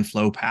overland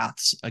flow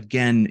paths,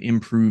 again,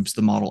 improves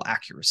the model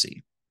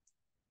accuracy.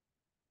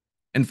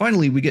 And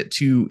finally, we get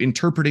to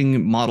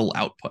interpreting model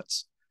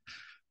outputs.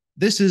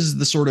 This is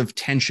the sort of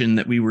tension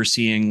that we were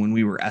seeing when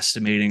we were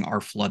estimating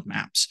our flood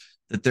maps,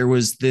 that there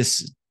was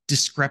this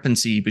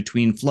discrepancy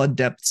between flood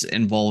depths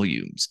and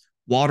volumes,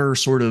 water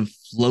sort of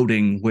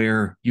floating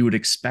where you would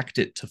expect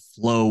it to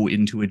flow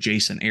into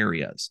adjacent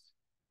areas.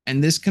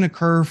 And this can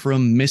occur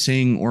from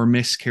missing or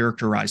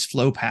mischaracterized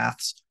flow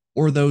paths,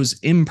 or those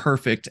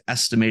imperfect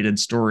estimated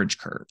storage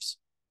curves.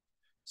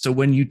 So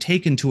when you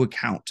take into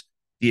account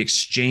the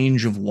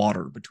exchange of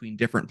water between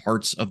different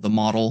parts of the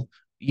model,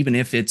 even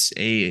if it's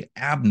an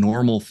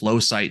abnormal flow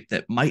site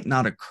that might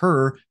not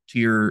occur to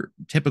your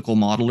typical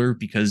modeler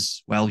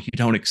because, well, you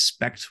don't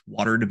expect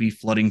water to be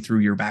flooding through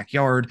your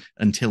backyard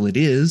until it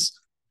is,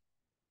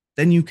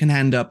 then you can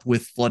end up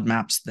with flood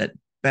maps that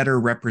better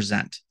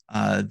represent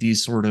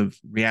these sort of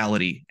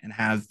reality and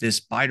have this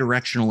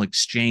bidirectional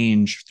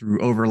exchange through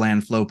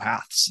overland flow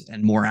paths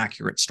and more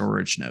accurate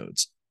storage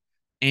nodes.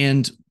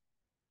 And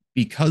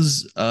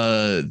because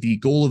the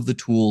goal of the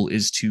tool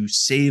is to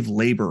save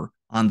labor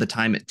on the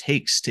time it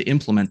takes to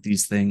implement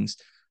these things,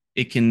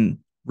 it can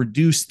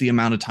reduce the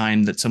amount of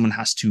time that someone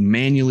has to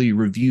manually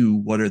review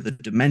what are the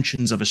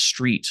dimensions of a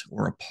street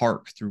or a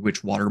park through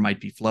which water might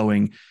be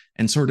flowing,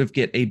 and sort of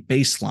get a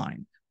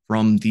baseline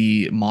from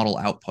the model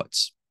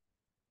outputs.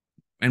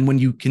 And when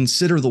you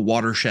consider the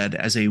watershed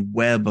as a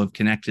web of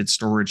connected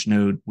storage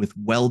node with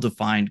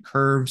well-defined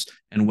curves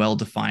and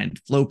well-defined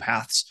flow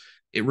paths,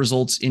 it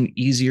results in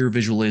easier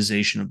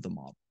visualization of the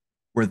model,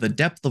 where the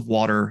depth of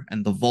water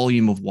and the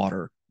volume of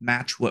water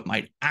match what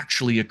might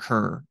actually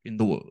occur in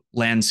the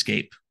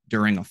landscape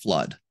during a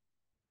flood.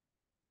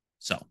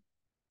 So,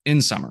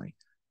 in summary,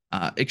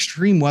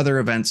 extreme weather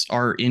events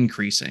are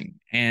increasing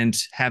and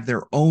have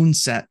their own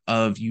set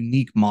of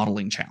unique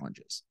modeling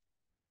challenges.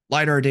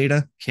 LiDAR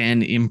data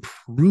can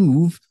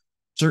improve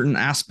certain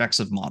aspects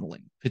of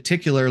modeling,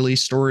 particularly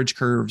storage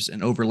curves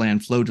and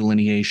overland flow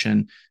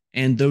delineation,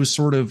 and those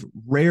sort of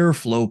rare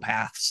flow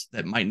paths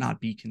that might not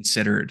be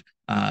considered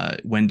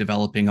when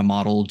developing a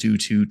model due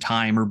to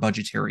time or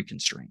budgetary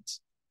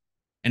constraints.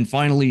 And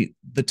finally,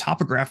 the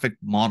topographic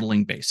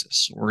modeling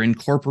basis, or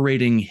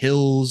incorporating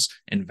hills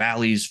and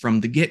valleys from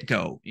the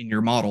get-go in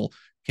your model,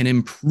 can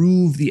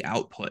improve the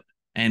output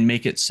and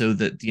make it so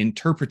that the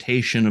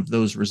interpretation of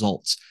those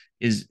results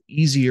is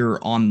easier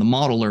on the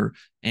modeler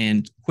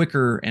and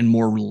quicker and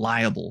more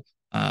reliable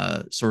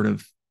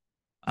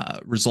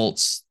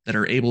results that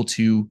are able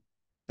to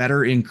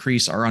better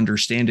increase our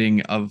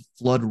understanding of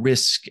flood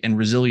risk and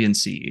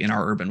resiliency in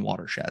our urban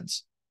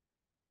watersheds.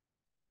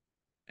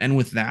 And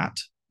with that,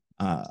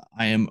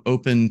 I am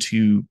open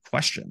to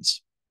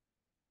questions.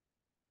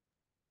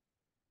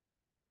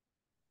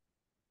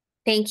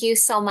 Thank you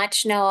so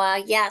much,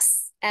 Noah.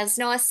 Yes, as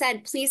Noah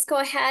said, please go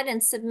ahead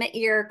and submit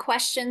your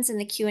questions in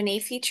the Q&A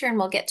feature, and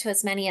we'll get to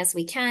as many as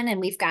we can.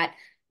 And we've got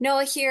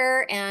Noah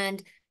here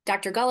and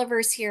Dr.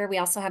 Gulliver's here. We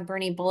also have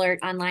Bernie Bullard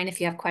online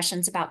if you have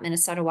questions about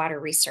Minnesota Water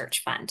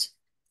Research Fund.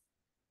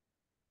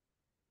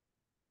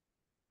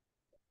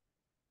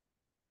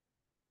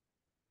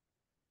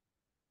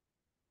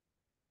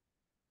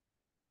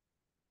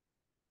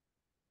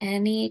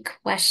 Any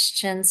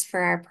questions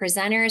for our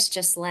presenters,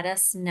 just let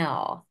us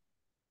know.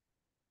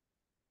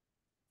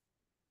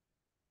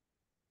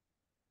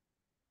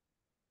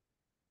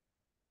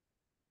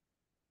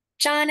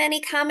 John, any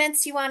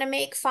comments you want to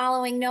make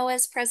following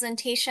Noah's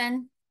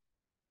presentation?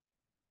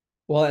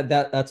 Well,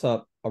 that's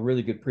a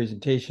really good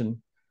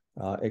presentation.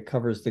 It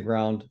covers the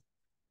ground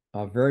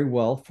very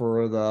well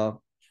for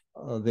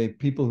the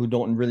people who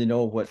don't really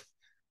know what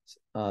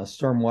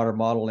stormwater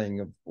modeling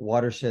of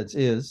watersheds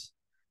is.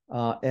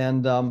 I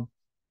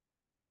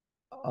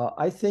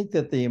think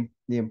that the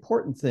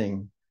important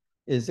thing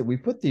is that we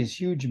put these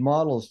huge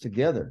models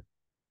together,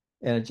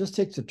 and it just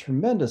takes a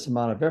tremendous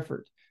amount of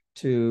effort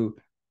to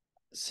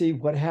see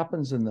what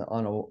happens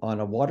on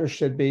a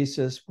watershed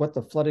basis, what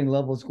the flooding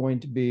level is going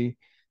to be,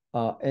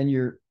 and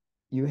you're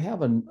you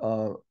have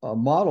a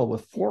model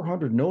with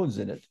 400 nodes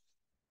in it,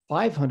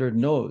 500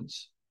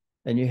 nodes,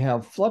 and you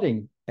have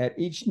flooding at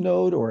each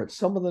node or at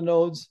some of the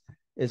nodes,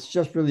 it's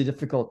just really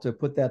difficult to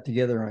put that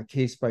together on a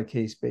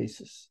case-by-case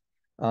basis.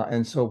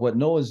 And so what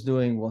Noah's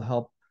doing will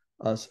help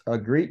us a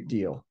great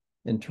deal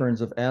in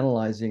terms of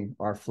analyzing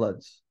our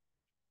floods.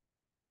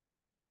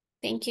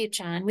 Thank you,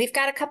 John. We've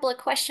got a couple of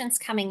questions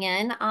coming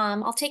in.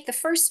 I'll take the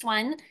first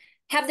one.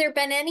 Have there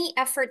been any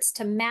efforts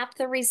to map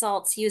the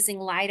results using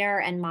LiDAR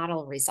and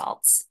model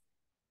results?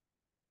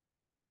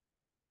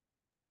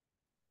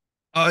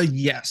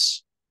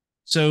 Yes.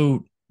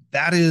 So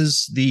that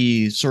is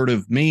the sort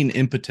of main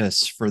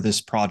impetus for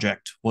this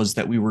project, was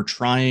that we were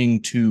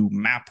trying to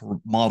map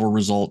model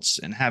results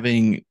and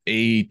having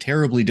a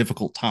terribly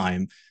difficult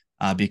time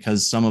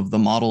because some of the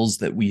models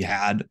that we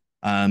had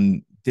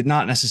did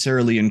not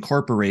necessarily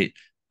incorporate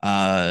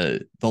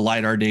the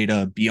LiDAR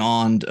data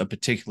beyond a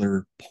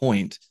particular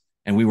point.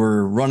 And we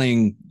were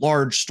running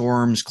large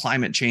storms,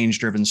 climate change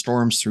driven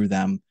storms through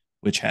them,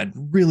 which had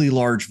really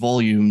large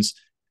volumes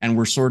and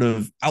were sort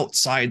of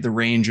outside the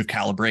range of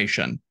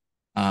calibration.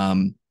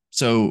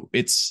 So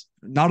it's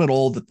not at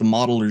all that the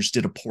modelers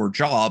did a poor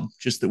job,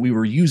 just that we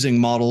were using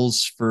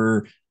models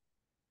for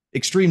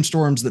extreme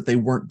storms that they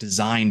weren't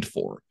designed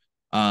for.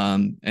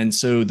 And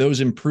so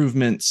those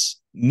improvements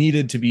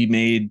needed to be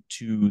made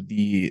to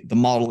the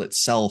model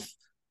itself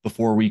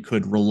before we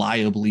could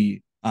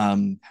reliably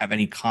have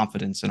any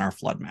confidence in our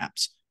flood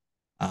maps.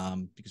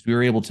 Because we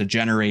were able to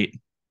generate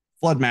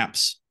flood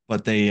maps,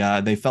 but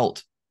they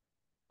felt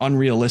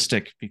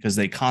unrealistic because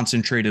they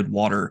concentrated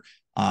water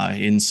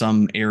in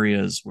some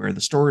areas where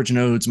the storage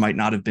nodes might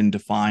not have been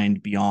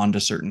defined beyond a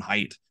certain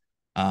height,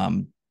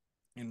 and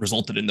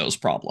resulted in those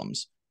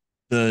problems.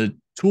 The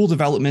tool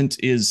development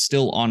is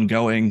still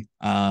ongoing.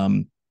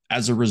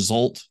 As a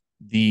result,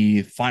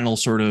 the final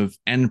sort of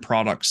end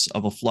products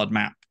of a flood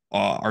map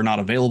are not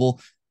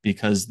available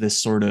because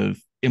this sort of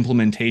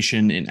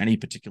implementation in any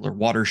particular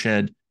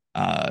watershed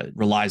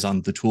relies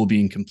on the tool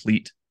being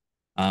complete.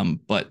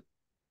 But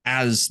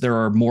as there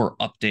are more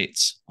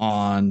updates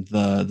on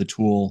the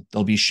tool,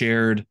 they'll be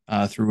shared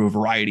through a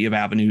variety of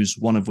avenues,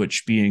 one of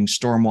which being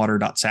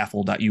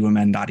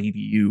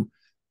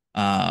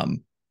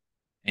stormwater.safl.umn.edu.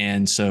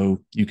 And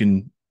so you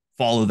can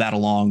follow that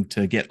along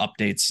to get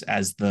updates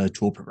as the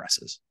tool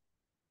progresses.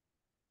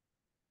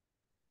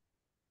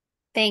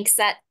 Thanks.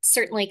 That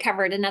certainly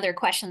covered another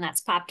question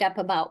that's popped up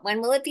about when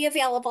will it be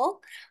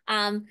available.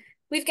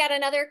 We've got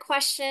another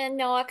question,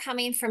 Noah,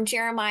 coming from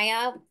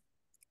Jeremiah.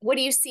 What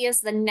do you see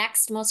as the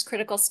next most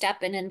critical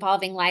step in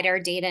involving LiDAR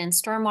data and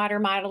stormwater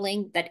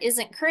modeling that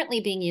isn't currently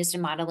being used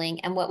in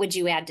modeling, and what would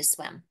you add to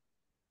SWIM?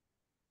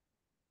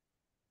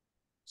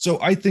 So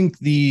I think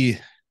the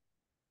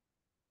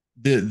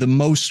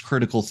most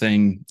critical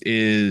thing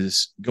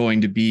is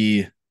going to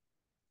be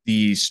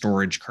the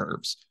storage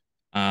curves.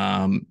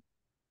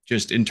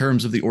 Just in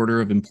terms of the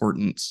order of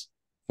importance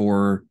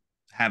for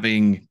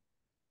having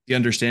the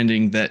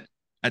understanding that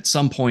at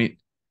some point,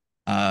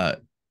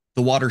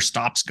 the water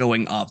stops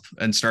going up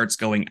and starts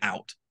going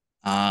out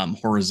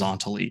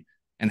horizontally,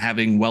 and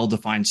having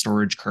well-defined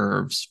storage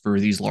curves for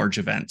these large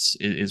events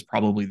is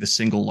probably the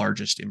single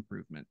largest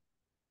improvement.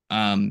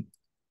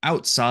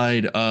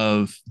 Outside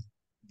of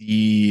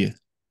the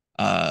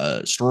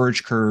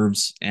storage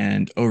curves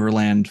and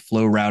overland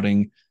flow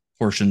routing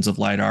portions of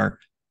LiDAR,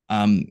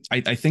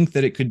 I think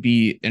that it could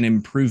be an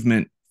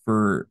improvement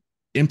for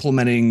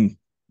implementing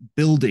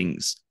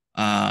buildings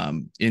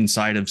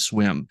inside of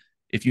SWIM.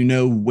 If you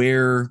know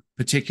where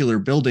particular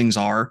buildings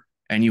are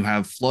and you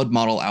have flood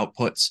model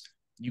outputs,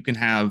 you can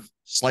have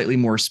slightly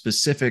more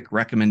specific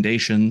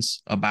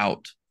recommendations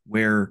about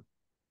where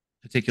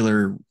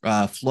particular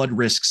flood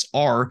risks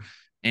are,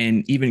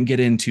 and even get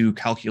into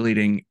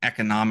calculating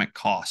economic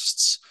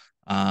costs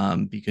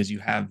because you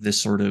have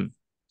this sort of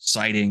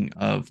sighting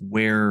of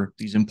where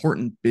these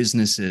important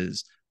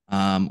businesses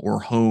or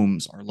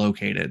homes are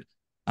located,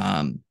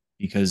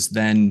 because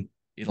then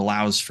it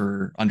allows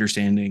for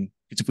understanding.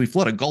 Because if we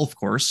flood a golf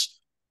course,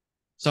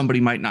 somebody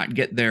might not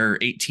get their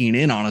 18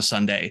 in on a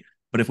Sunday,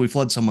 but if we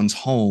flood someone's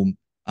home,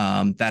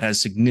 that has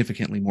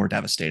significantly more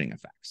devastating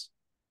effects.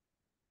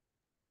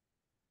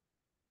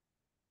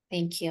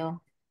 Thank you.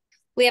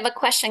 We have a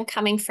question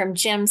coming from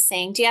Jim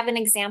saying, do you have an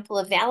example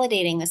of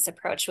validating this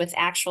approach with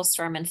actual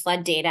storm and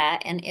flood data?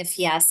 And if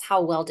yes,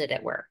 how well did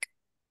it work?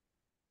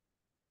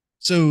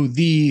 So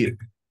the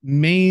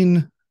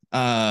main,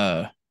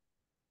 the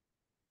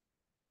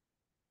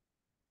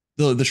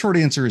short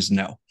answer is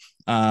no.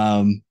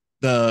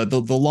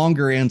 The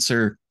longer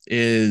answer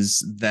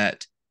is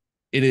that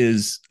it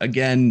is,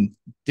 again,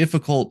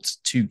 difficult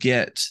to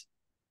get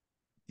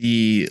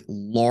the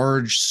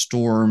large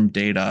storm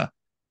data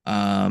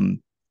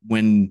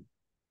when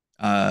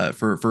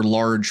for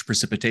large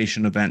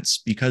precipitation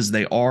events, because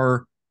they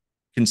are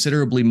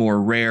considerably more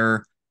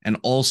rare and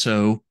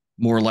also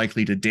more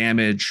likely to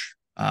damage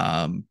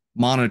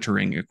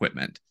monitoring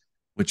equipment,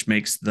 which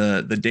makes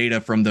the data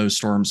from those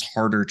storms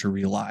harder to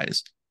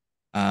realize.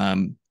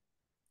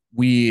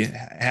 We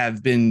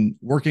have been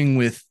working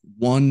with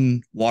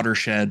one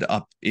watershed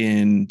up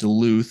in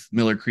Duluth,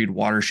 Miller Creek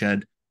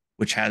watershed,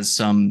 which has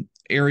some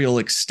aerial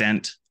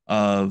extent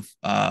of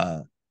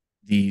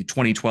the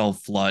 2012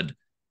 flood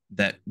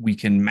that we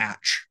can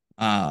match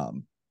a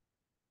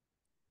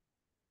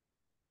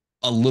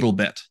little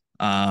bit.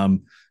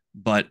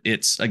 But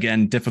it's,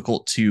 again,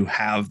 difficult to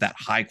have that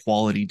high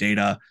quality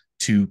data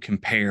to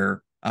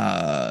compare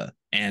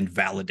and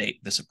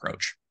validate this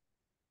approach.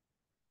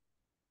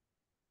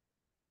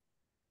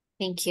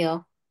 Thank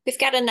you. We've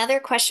got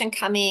another question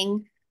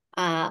coming.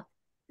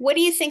 What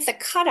do you think the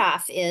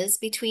cutoff is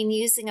between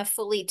using a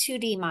fully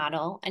 2D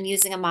model and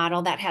using a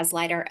model that has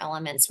LiDAR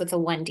elements with a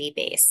 1D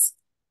base?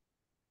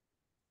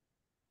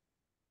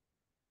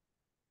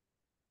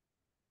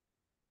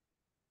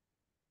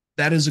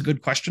 That is a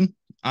good question.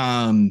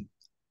 I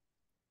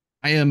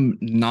am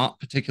not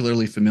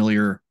particularly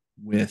familiar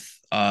with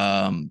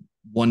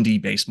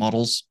 1D base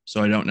models,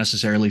 so I don't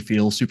necessarily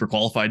feel super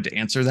qualified to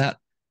answer that.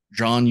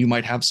 John, you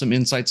might have some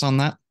insights on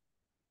that.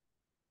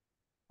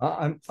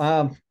 I'm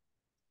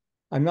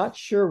not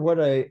sure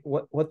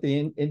what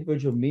the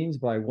individual means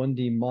by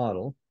 1D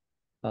model.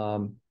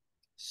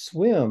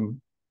 SWIM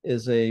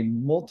is a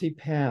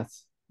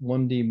multi-path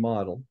 1D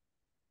model,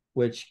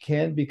 which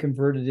can be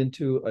converted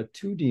into a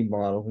 2D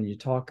model when you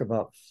talk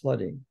about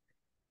flooding.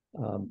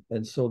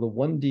 And so the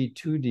 1D,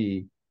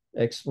 2D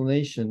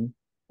explanation,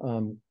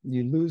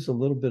 you lose a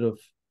little bit of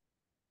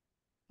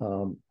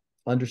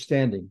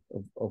understanding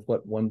of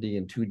what 1D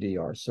and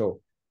 2D are. So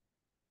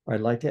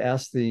I'd like to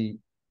ask the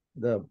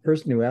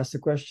person who asked the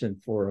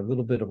question for a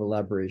little bit of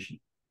elaboration.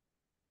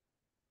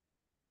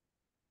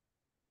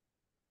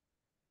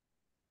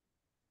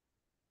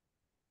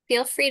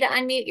 Feel free to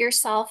unmute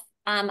yourself.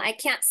 I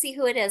can't see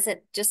who it is.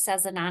 It just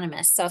says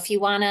anonymous. So if you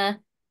want to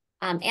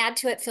add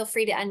to it, feel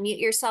free to unmute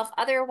yourself.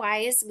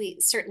 Otherwise,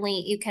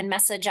 you can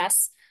message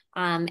us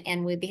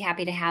and we'd be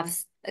happy to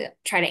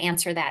try to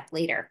answer that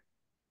later.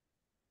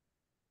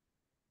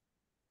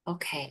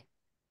 Okay,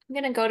 I'm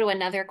going to go to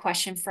another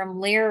question from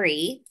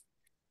Larry,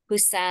 who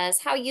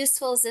says, how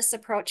useful is this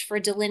approach for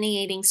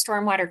delineating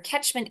stormwater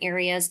catchment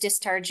areas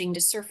discharging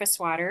to surface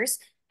waters,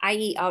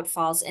 i.e.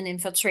 outfalls and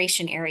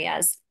infiltration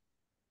areas?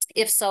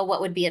 If so,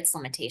 what would be its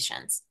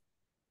limitations?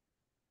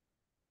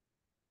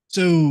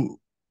 So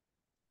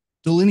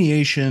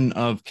delineation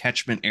of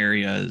catchment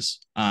areas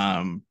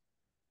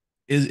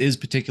is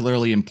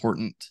particularly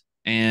important.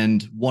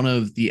 And one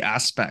of the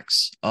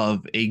aspects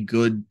of a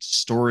good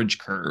storage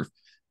curve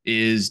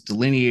is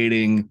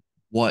delineating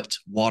what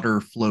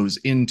water flows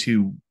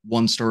into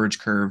one storage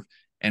curve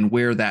and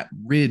where that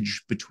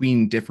ridge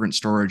between different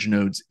storage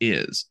nodes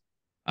is.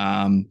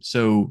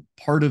 So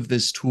part of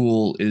this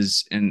tool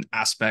is an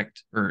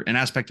aspect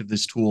of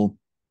this tool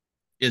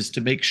is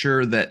to make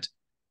sure that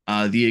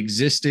the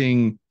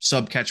existing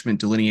subcatchment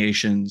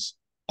delineations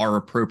are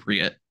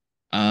appropriate.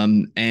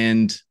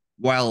 And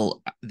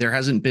while there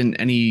hasn't been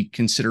any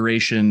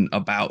consideration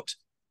about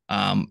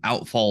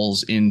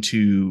outfalls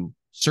into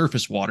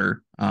surface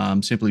water,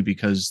 simply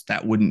because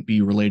that wouldn't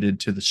be related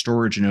to the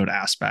storage node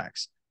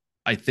aspects,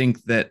 I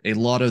think that a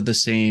lot of the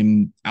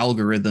same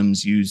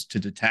algorithms used to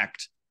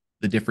detect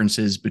the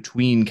differences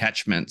between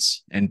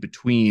catchments and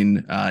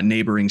between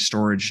neighboring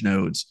storage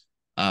nodes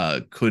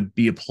could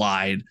be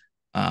applied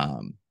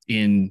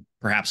in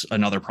perhaps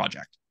another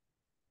project.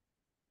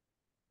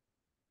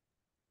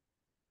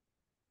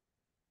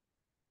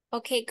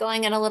 Okay,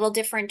 going in a little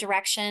different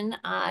direction.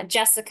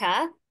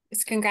 Jessica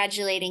is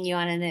congratulating you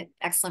on an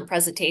excellent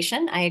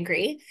presentation. I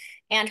agree.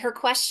 And her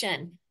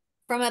question,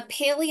 from a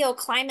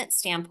paleoclimate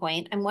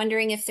standpoint, I'm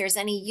wondering if there's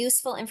any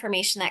useful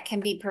information that can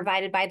be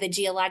provided by the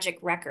geologic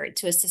record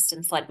to assist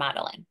in flood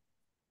modeling.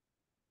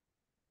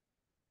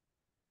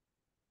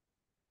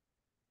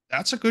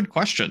 That's a good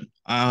question.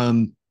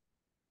 I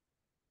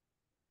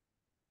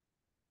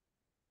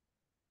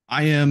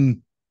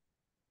am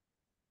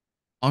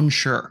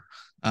unsure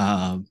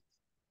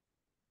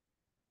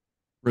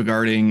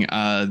regarding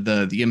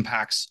the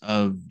impacts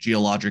of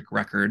geologic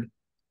record,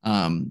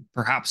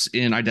 perhaps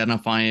in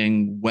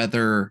identifying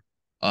whether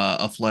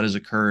a flood has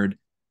occurred.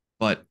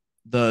 But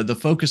the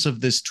focus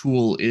of this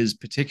tool is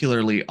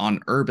particularly on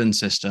urban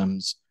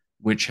systems,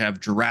 which have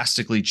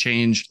drastically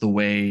changed the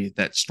way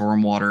that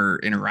stormwater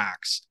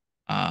interacts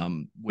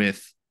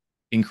with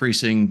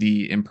increasing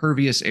the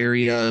impervious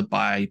area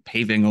by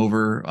paving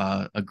over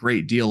a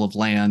great deal of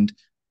land,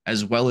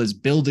 as well as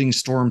building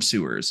storm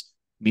sewers,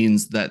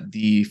 means that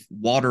the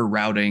water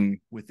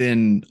routing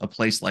within a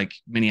place like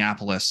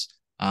Minneapolis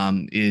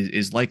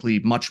is likely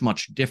much,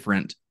 much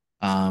different,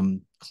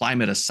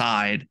 climate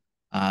aside,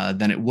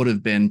 than it would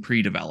have been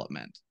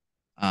pre-development.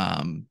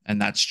 And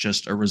that's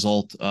just a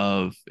result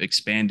of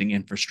expanding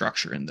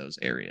infrastructure in those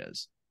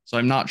areas. So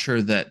I'm not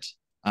sure that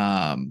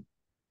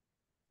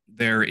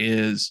there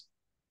is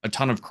a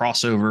ton of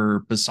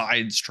crossover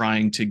besides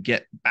trying to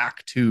get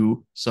back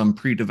to some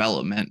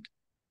pre-development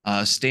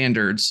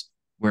standards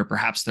where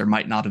perhaps there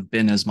might not have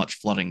been as much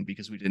flooding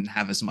because we didn't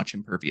have as much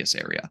impervious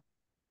area.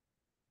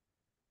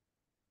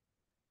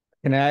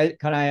 Can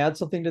I add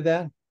something to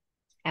that?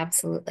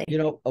 Absolutely.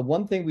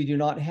 One thing we do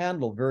not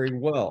handle very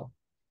well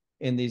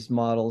in these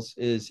models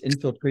is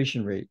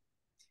infiltration rate.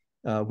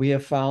 We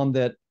have found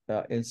that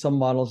in some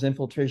models,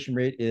 infiltration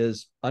rate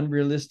is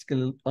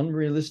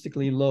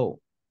unrealistically low.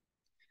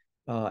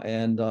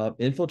 And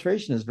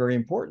infiltration is very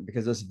important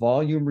because it's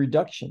volume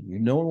reduction. You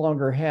no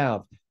longer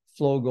have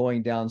flow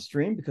going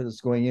downstream because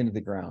it's going into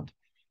the ground.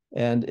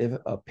 And if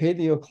a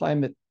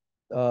paleoclimate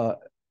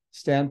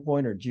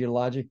standpoint or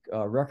geologic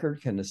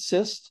record can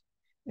assist,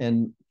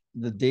 and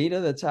the data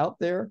that's out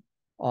there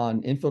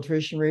on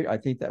infiltration rate, I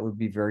think that would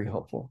be very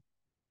helpful.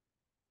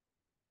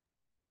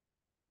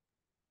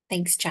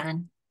 Thanks,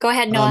 John. Go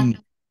ahead, Noah.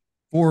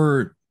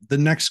 For the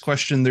next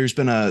question, there's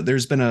been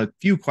a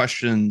few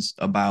questions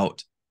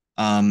about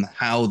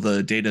how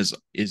the data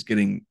is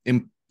getting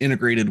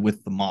integrated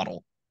with the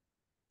model.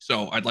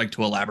 So I'd like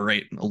to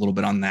elaborate a little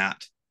bit on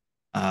that.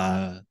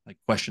 Like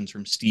questions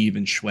from Steve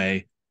and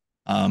Shui.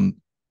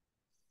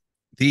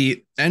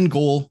 The end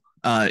goal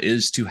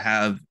is to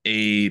have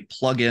a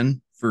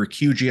plugin for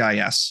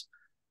QGIS,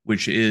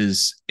 which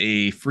is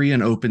a free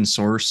and open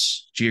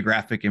source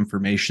geographic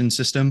information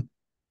system,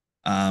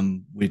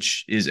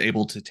 which is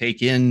able to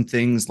take in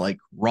things like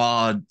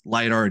raw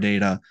LiDAR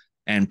data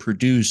and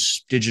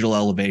produce digital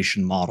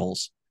elevation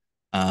models.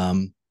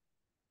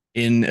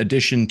 In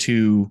addition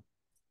to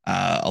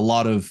a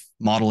lot of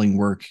modeling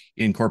work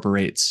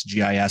incorporates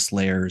GIS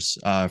layers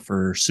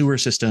for sewer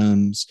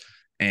systems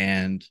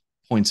and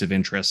points of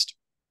interest.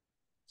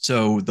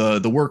 So the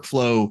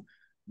workflow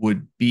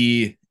would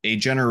be a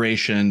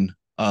generation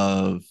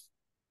of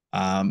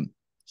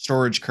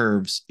storage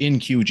curves in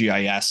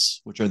QGIS,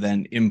 which are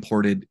then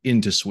imported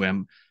into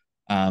SWIM,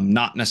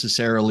 not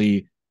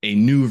necessarily a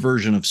new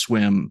version of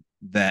SWIM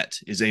that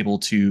is able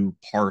to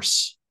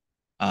parse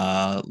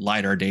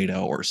LiDAR data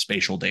or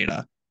spatial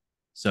data.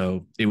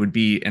 So it would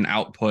be an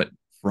output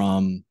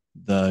from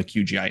the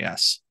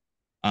QGIS.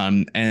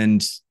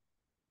 And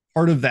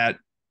part of that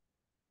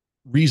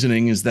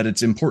reasoning is that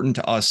it's important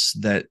to us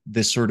that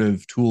this sort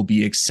of tool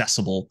be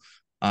accessible.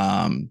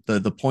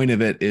 The point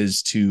of it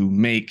is to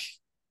make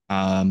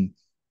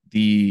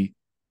the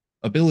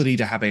ability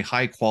to have a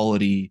high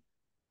quality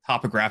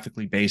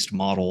topographically based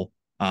model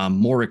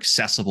more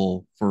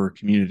accessible for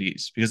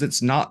communities, because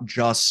it's not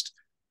just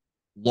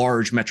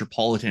large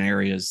metropolitan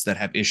areas that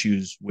have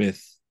issues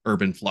with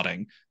urban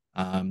flooding.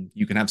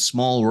 You can have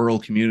small rural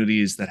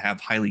communities that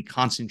have highly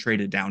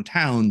concentrated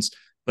downtowns,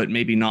 but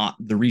maybe not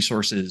the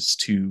resources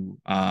to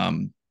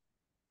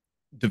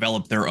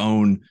develop their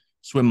own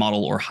SWIM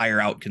model or hire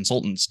out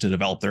consultants to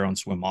develop their own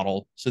SWIM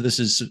model. So this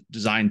is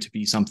designed to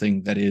be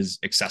something that is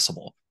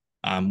accessible,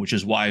 which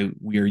is why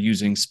we are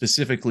using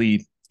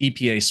specifically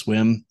EPA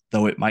SWIM,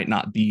 though it might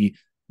not be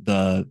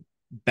the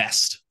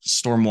best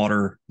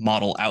stormwater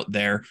model out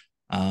there.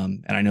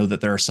 And I know that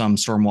there are some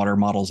stormwater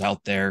models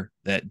out there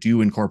that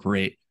do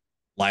incorporate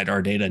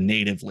LiDAR data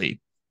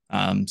natively.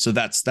 So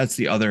that's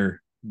the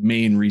other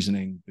main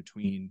reasoning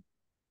between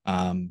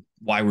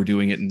why we're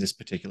doing it in this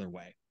particular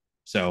way.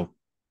 So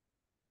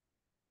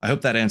I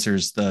hope that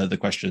answers the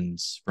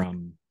questions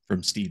from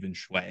Steve and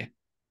Shui.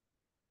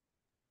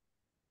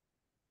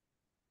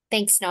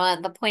 Thanks, Noah.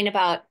 The point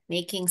about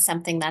making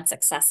something that's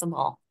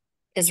accessible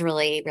is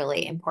really,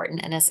 really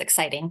important and is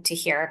exciting to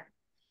hear.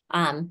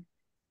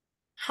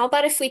 How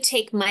about if we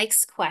take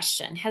Mike's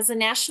question? Has the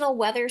National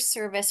Weather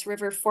Service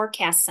River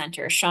Forecast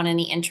Center shown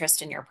any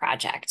interest in your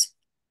project?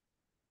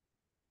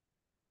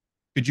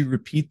 Could you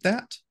repeat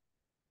that?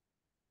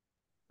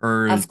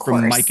 Or of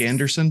course. From Mike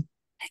Anderson?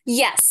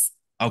 Yes.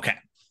 Okay.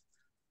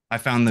 I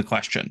found the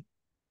question.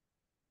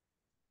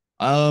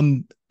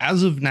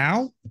 As of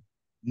now,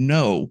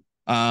 no.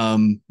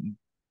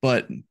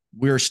 But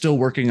we're still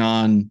working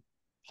on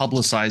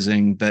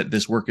publicizing that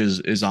this work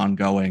is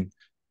ongoing.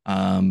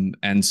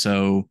 And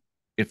so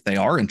if they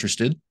are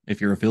interested, if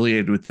you're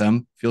affiliated with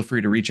them, feel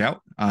free to reach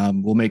out.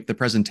 We'll make the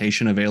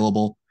presentation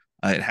available.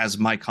 It has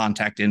my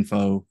contact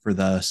info for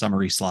the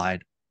summary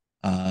slide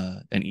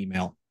and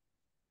email.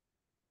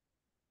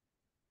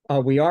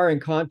 We are in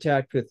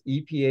contact with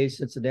EPA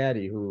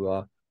Cincinnati,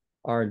 who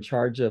are in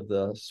charge of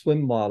the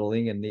SWIM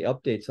modeling and the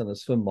updates on the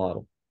SWIM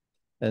model.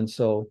 And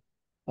so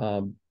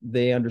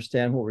they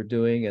understand what we're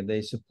doing and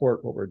they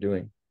support what we're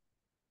doing.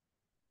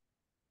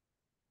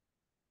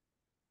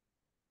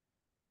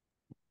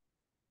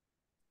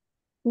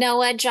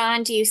 Noah,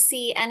 John, do you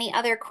see any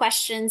other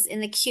questions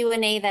in the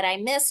Q&A that I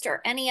missed,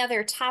 or any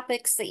other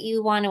topics that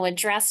you want to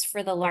address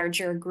for the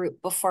larger group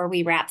before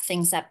we wrap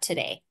things up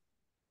today?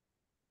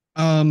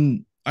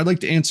 I'd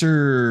like to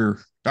answer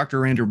Dr.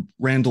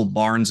 Randall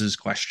Barnes's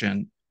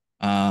question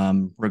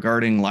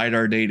regarding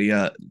LiDAR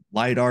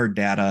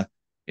data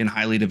in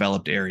highly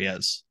developed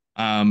areas.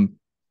 And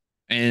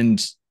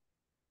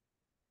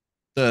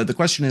the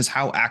question is,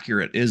 how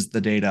accurate is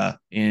the data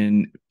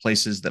in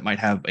places that might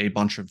have a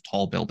bunch of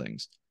tall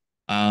buildings?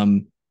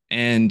 And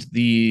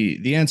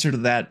the answer to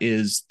that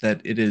is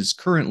that it is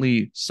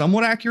currently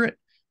somewhat accurate,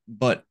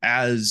 but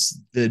as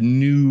the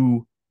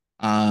new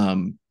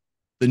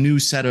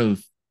set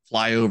of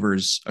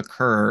flyovers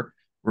occur,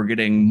 we're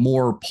getting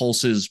more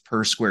pulses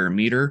per square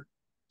meter.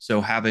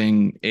 So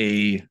having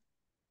a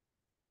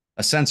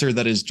sensor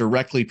that is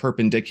directly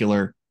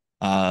perpendicular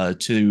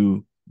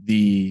to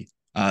the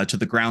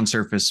ground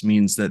surface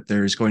means that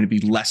there's going to be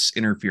less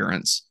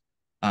interference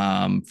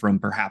from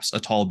perhaps a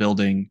tall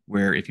building,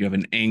 where if you have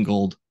an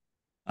angled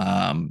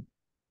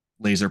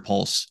laser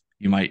pulse,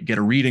 you might get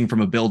a reading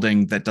from a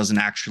building that doesn't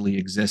actually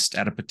exist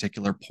at a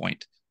particular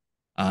point.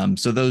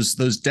 So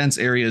those dense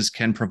areas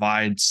can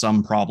provide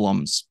some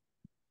problems,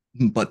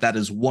 but that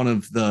is one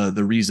of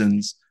the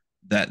reasons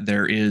that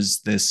there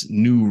is this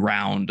new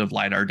round of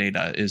LiDAR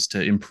data, is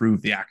to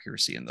improve the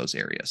accuracy in those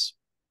areas.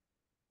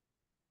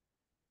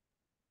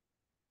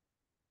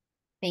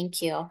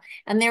 Thank you.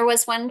 And there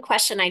was one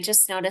question I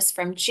just noticed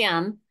from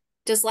Jim.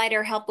 Does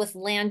LiDAR help with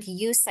land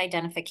use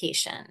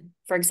identification?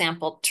 For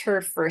example,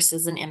 turf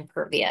versus an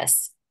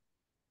impervious?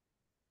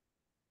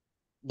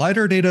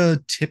 LiDAR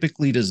data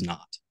typically does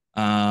not.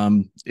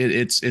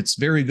 It's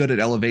very good at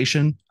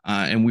elevation,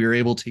 and we are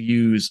able to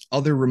use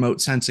other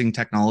remote sensing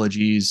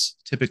technologies,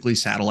 typically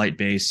satellite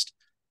based,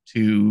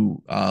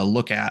 to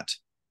look at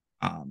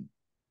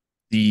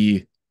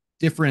the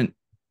different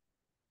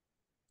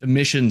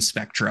emission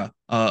spectra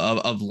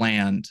of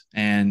land.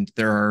 And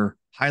there are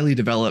highly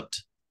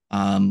developed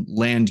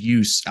land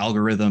use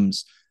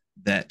algorithms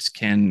that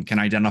can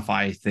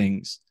identify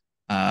things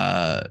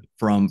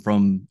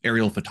from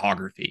aerial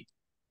photography.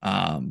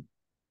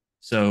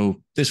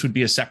 So this would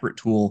be a separate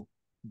tool,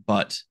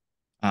 but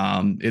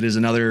it is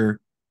another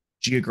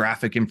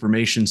geographic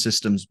information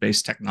systems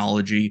based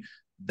technology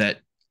that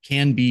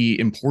can be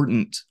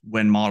important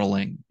when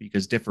modeling,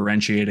 because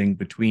differentiating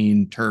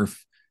between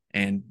turf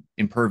and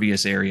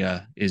impervious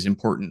area is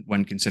important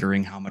when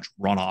considering how much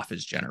runoff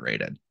is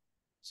generated.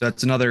 So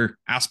that's another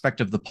aspect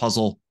of the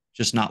puzzle,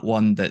 just not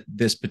one that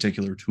this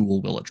particular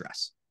tool will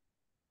address.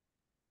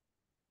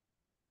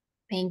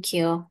 Thank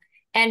you.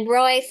 And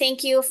Roy,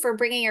 thank you for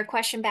bringing your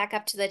question back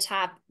up to the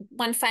top.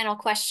 One final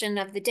question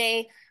of the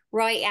day.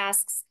 Roy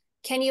asks,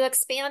 can you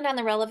expand on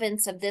the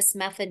relevance of this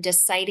method to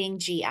siting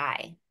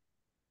GI?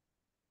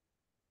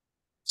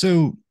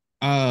 So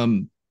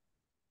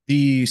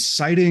the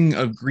siting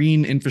of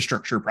green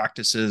infrastructure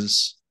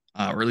practices,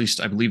 or at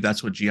least I believe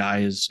that's what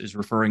GI is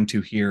referring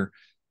to here,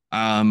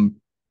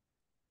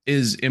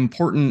 is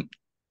important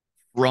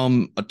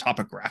from a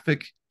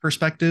topographic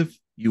perspective.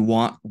 You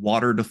want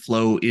water to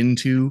flow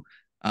into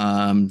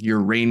your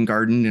rain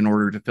garden in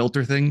order to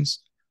filter things.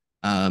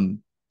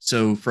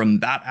 So from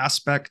that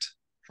aspect,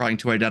 trying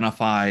to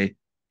identify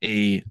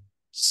a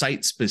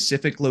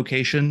site-specific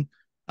location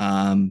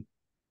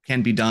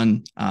can be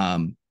done,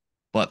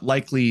 but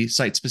likely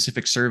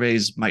site-specific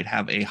surveys might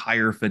have a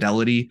higher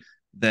fidelity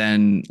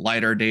than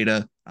LiDAR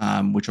data,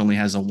 which only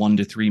has a 1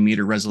 to 3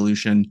 meter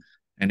resolution.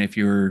 And if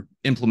you're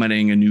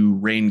implementing a new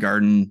rain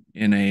garden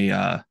in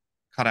a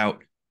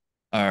cutout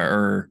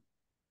or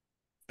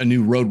a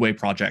new roadway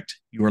project,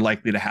 you are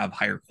likely to have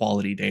higher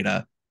quality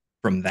data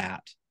from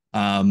that.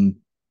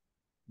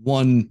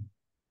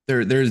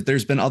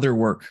 There's been other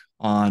work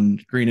on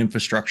green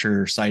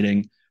infrastructure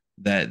siting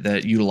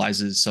that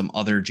utilizes some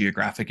other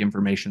geographic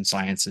information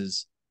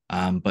sciences,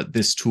 but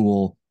this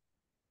tool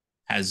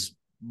has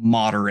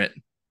moderate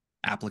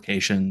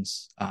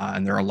applications,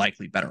 and there are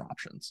likely better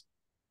options.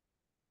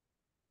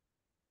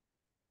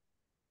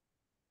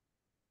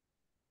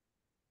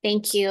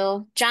 Thank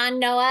you. John,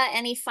 Noah,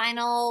 any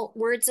final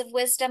words of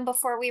wisdom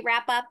before we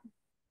wrap up?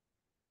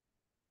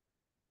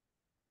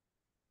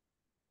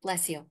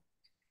 Bless you.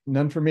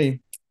 None for me.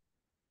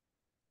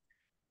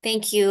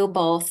 Thank you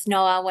both.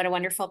 Noah, what a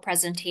wonderful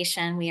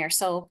presentation. We are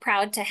so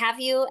proud to have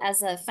you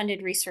as a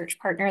funded research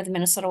partner of the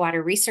Minnesota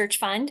Water Research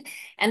Fund.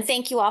 And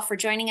thank you all for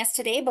joining us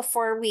today.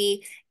 Before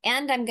we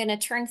end, I'm going to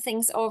turn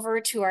things over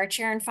to our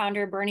chair and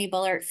founder, Bernie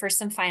Bullard, for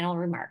some final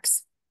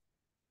remarks.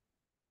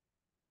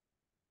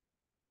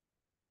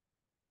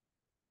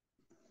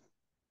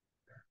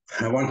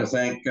 I want to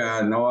thank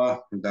Noah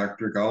and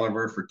Dr.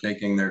 Gulliver for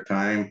taking their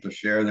time to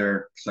share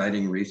their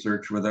exciting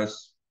research with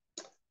us.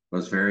 It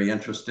was very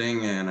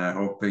interesting, and I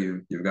hope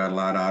you've got a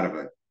lot out of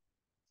it.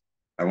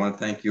 I want to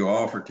thank you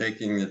all for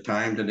taking the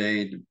time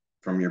today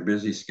from your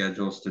busy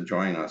schedules to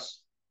join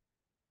us.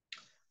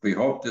 We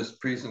hope this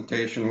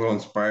presentation will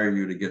inspire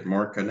you to get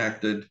more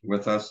connected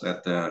with us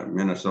at the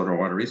Minnesota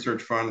Water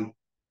Research Fund.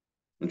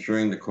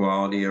 Ensuring the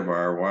quality of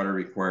our water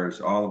requires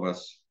all of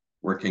us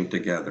working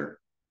together.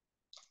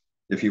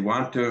 If you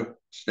want to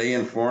stay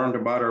informed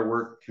about our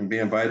work and be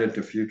invited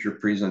to future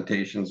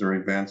presentations or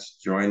events,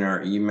 join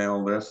our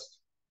email list.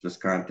 Just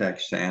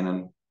contact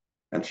Shannon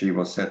and she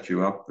will set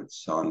you up.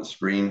 It's on the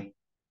screen.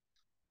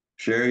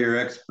 Share your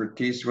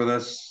expertise with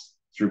us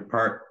through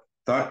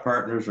thought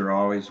partners are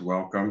always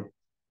welcome.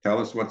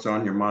 Tell us what's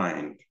on your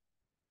mind.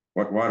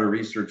 What water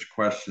research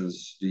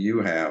questions do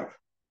you have?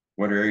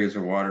 What areas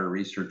of water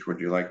research would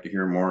you like to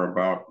hear more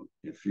about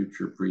in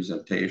future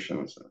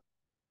presentations?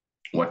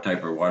 What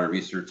type of water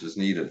research is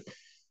needed?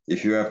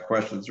 If you have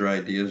questions or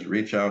ideas,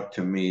 reach out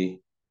to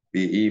me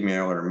via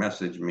email or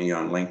message me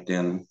on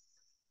LinkedIn.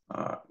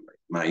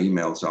 My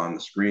email's on the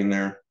screen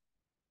there.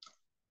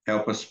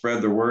 Help us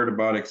spread the word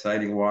about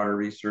exciting water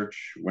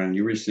research. When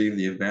you receive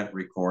the event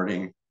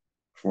recording,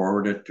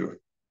 forward it to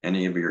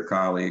any of your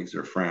colleagues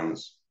or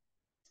friends.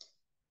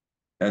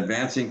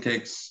 Advancing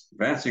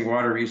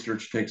water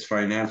research takes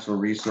financial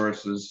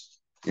resources.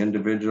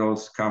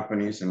 Individuals,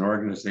 companies, and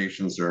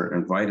organizations are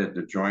invited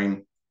to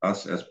join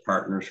us as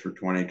partners for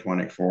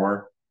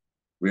 2024.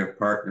 We have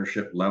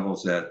partnership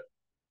levels at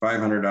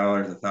 $500,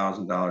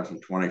 $1,000,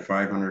 and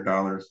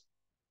 $2,500.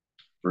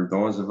 For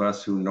those of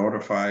us who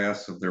notify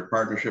us of their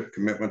partnership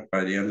commitment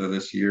by the end of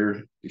this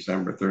year,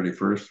 December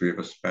 31st, we have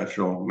a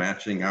special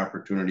matching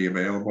opportunity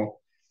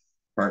available.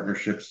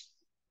 Partnerships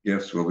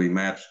gifts will be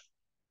matched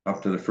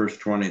up to the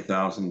first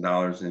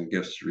 $20,000 in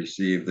gifts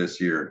received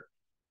this year.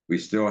 We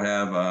still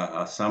have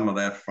a sum of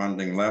that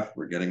funding left.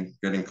 We're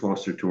getting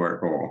closer to our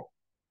goal.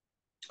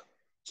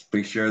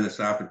 Please share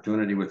this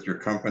opportunity with your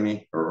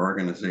company or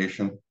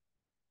organization.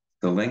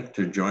 The link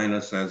to join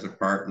us as a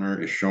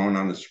partner is shown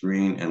on the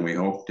screen, and we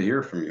hope to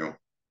hear from you.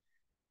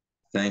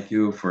 Thank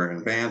you in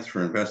advance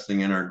for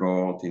investing in our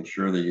goal to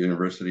ensure the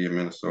University of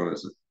Minnesota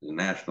is a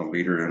national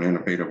leader in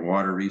innovative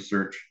water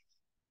research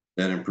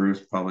that improves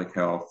public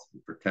health,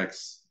 and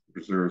protects,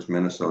 preserves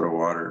Minnesota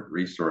water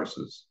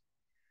resources.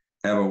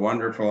 Have a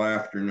wonderful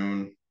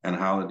afternoon and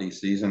holiday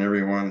season,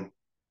 everyone.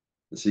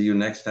 We'll see you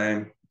next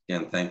time.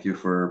 Again, thank you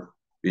for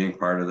being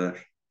part of the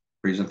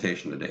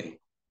presentation today.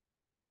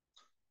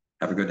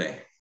 Have a good day.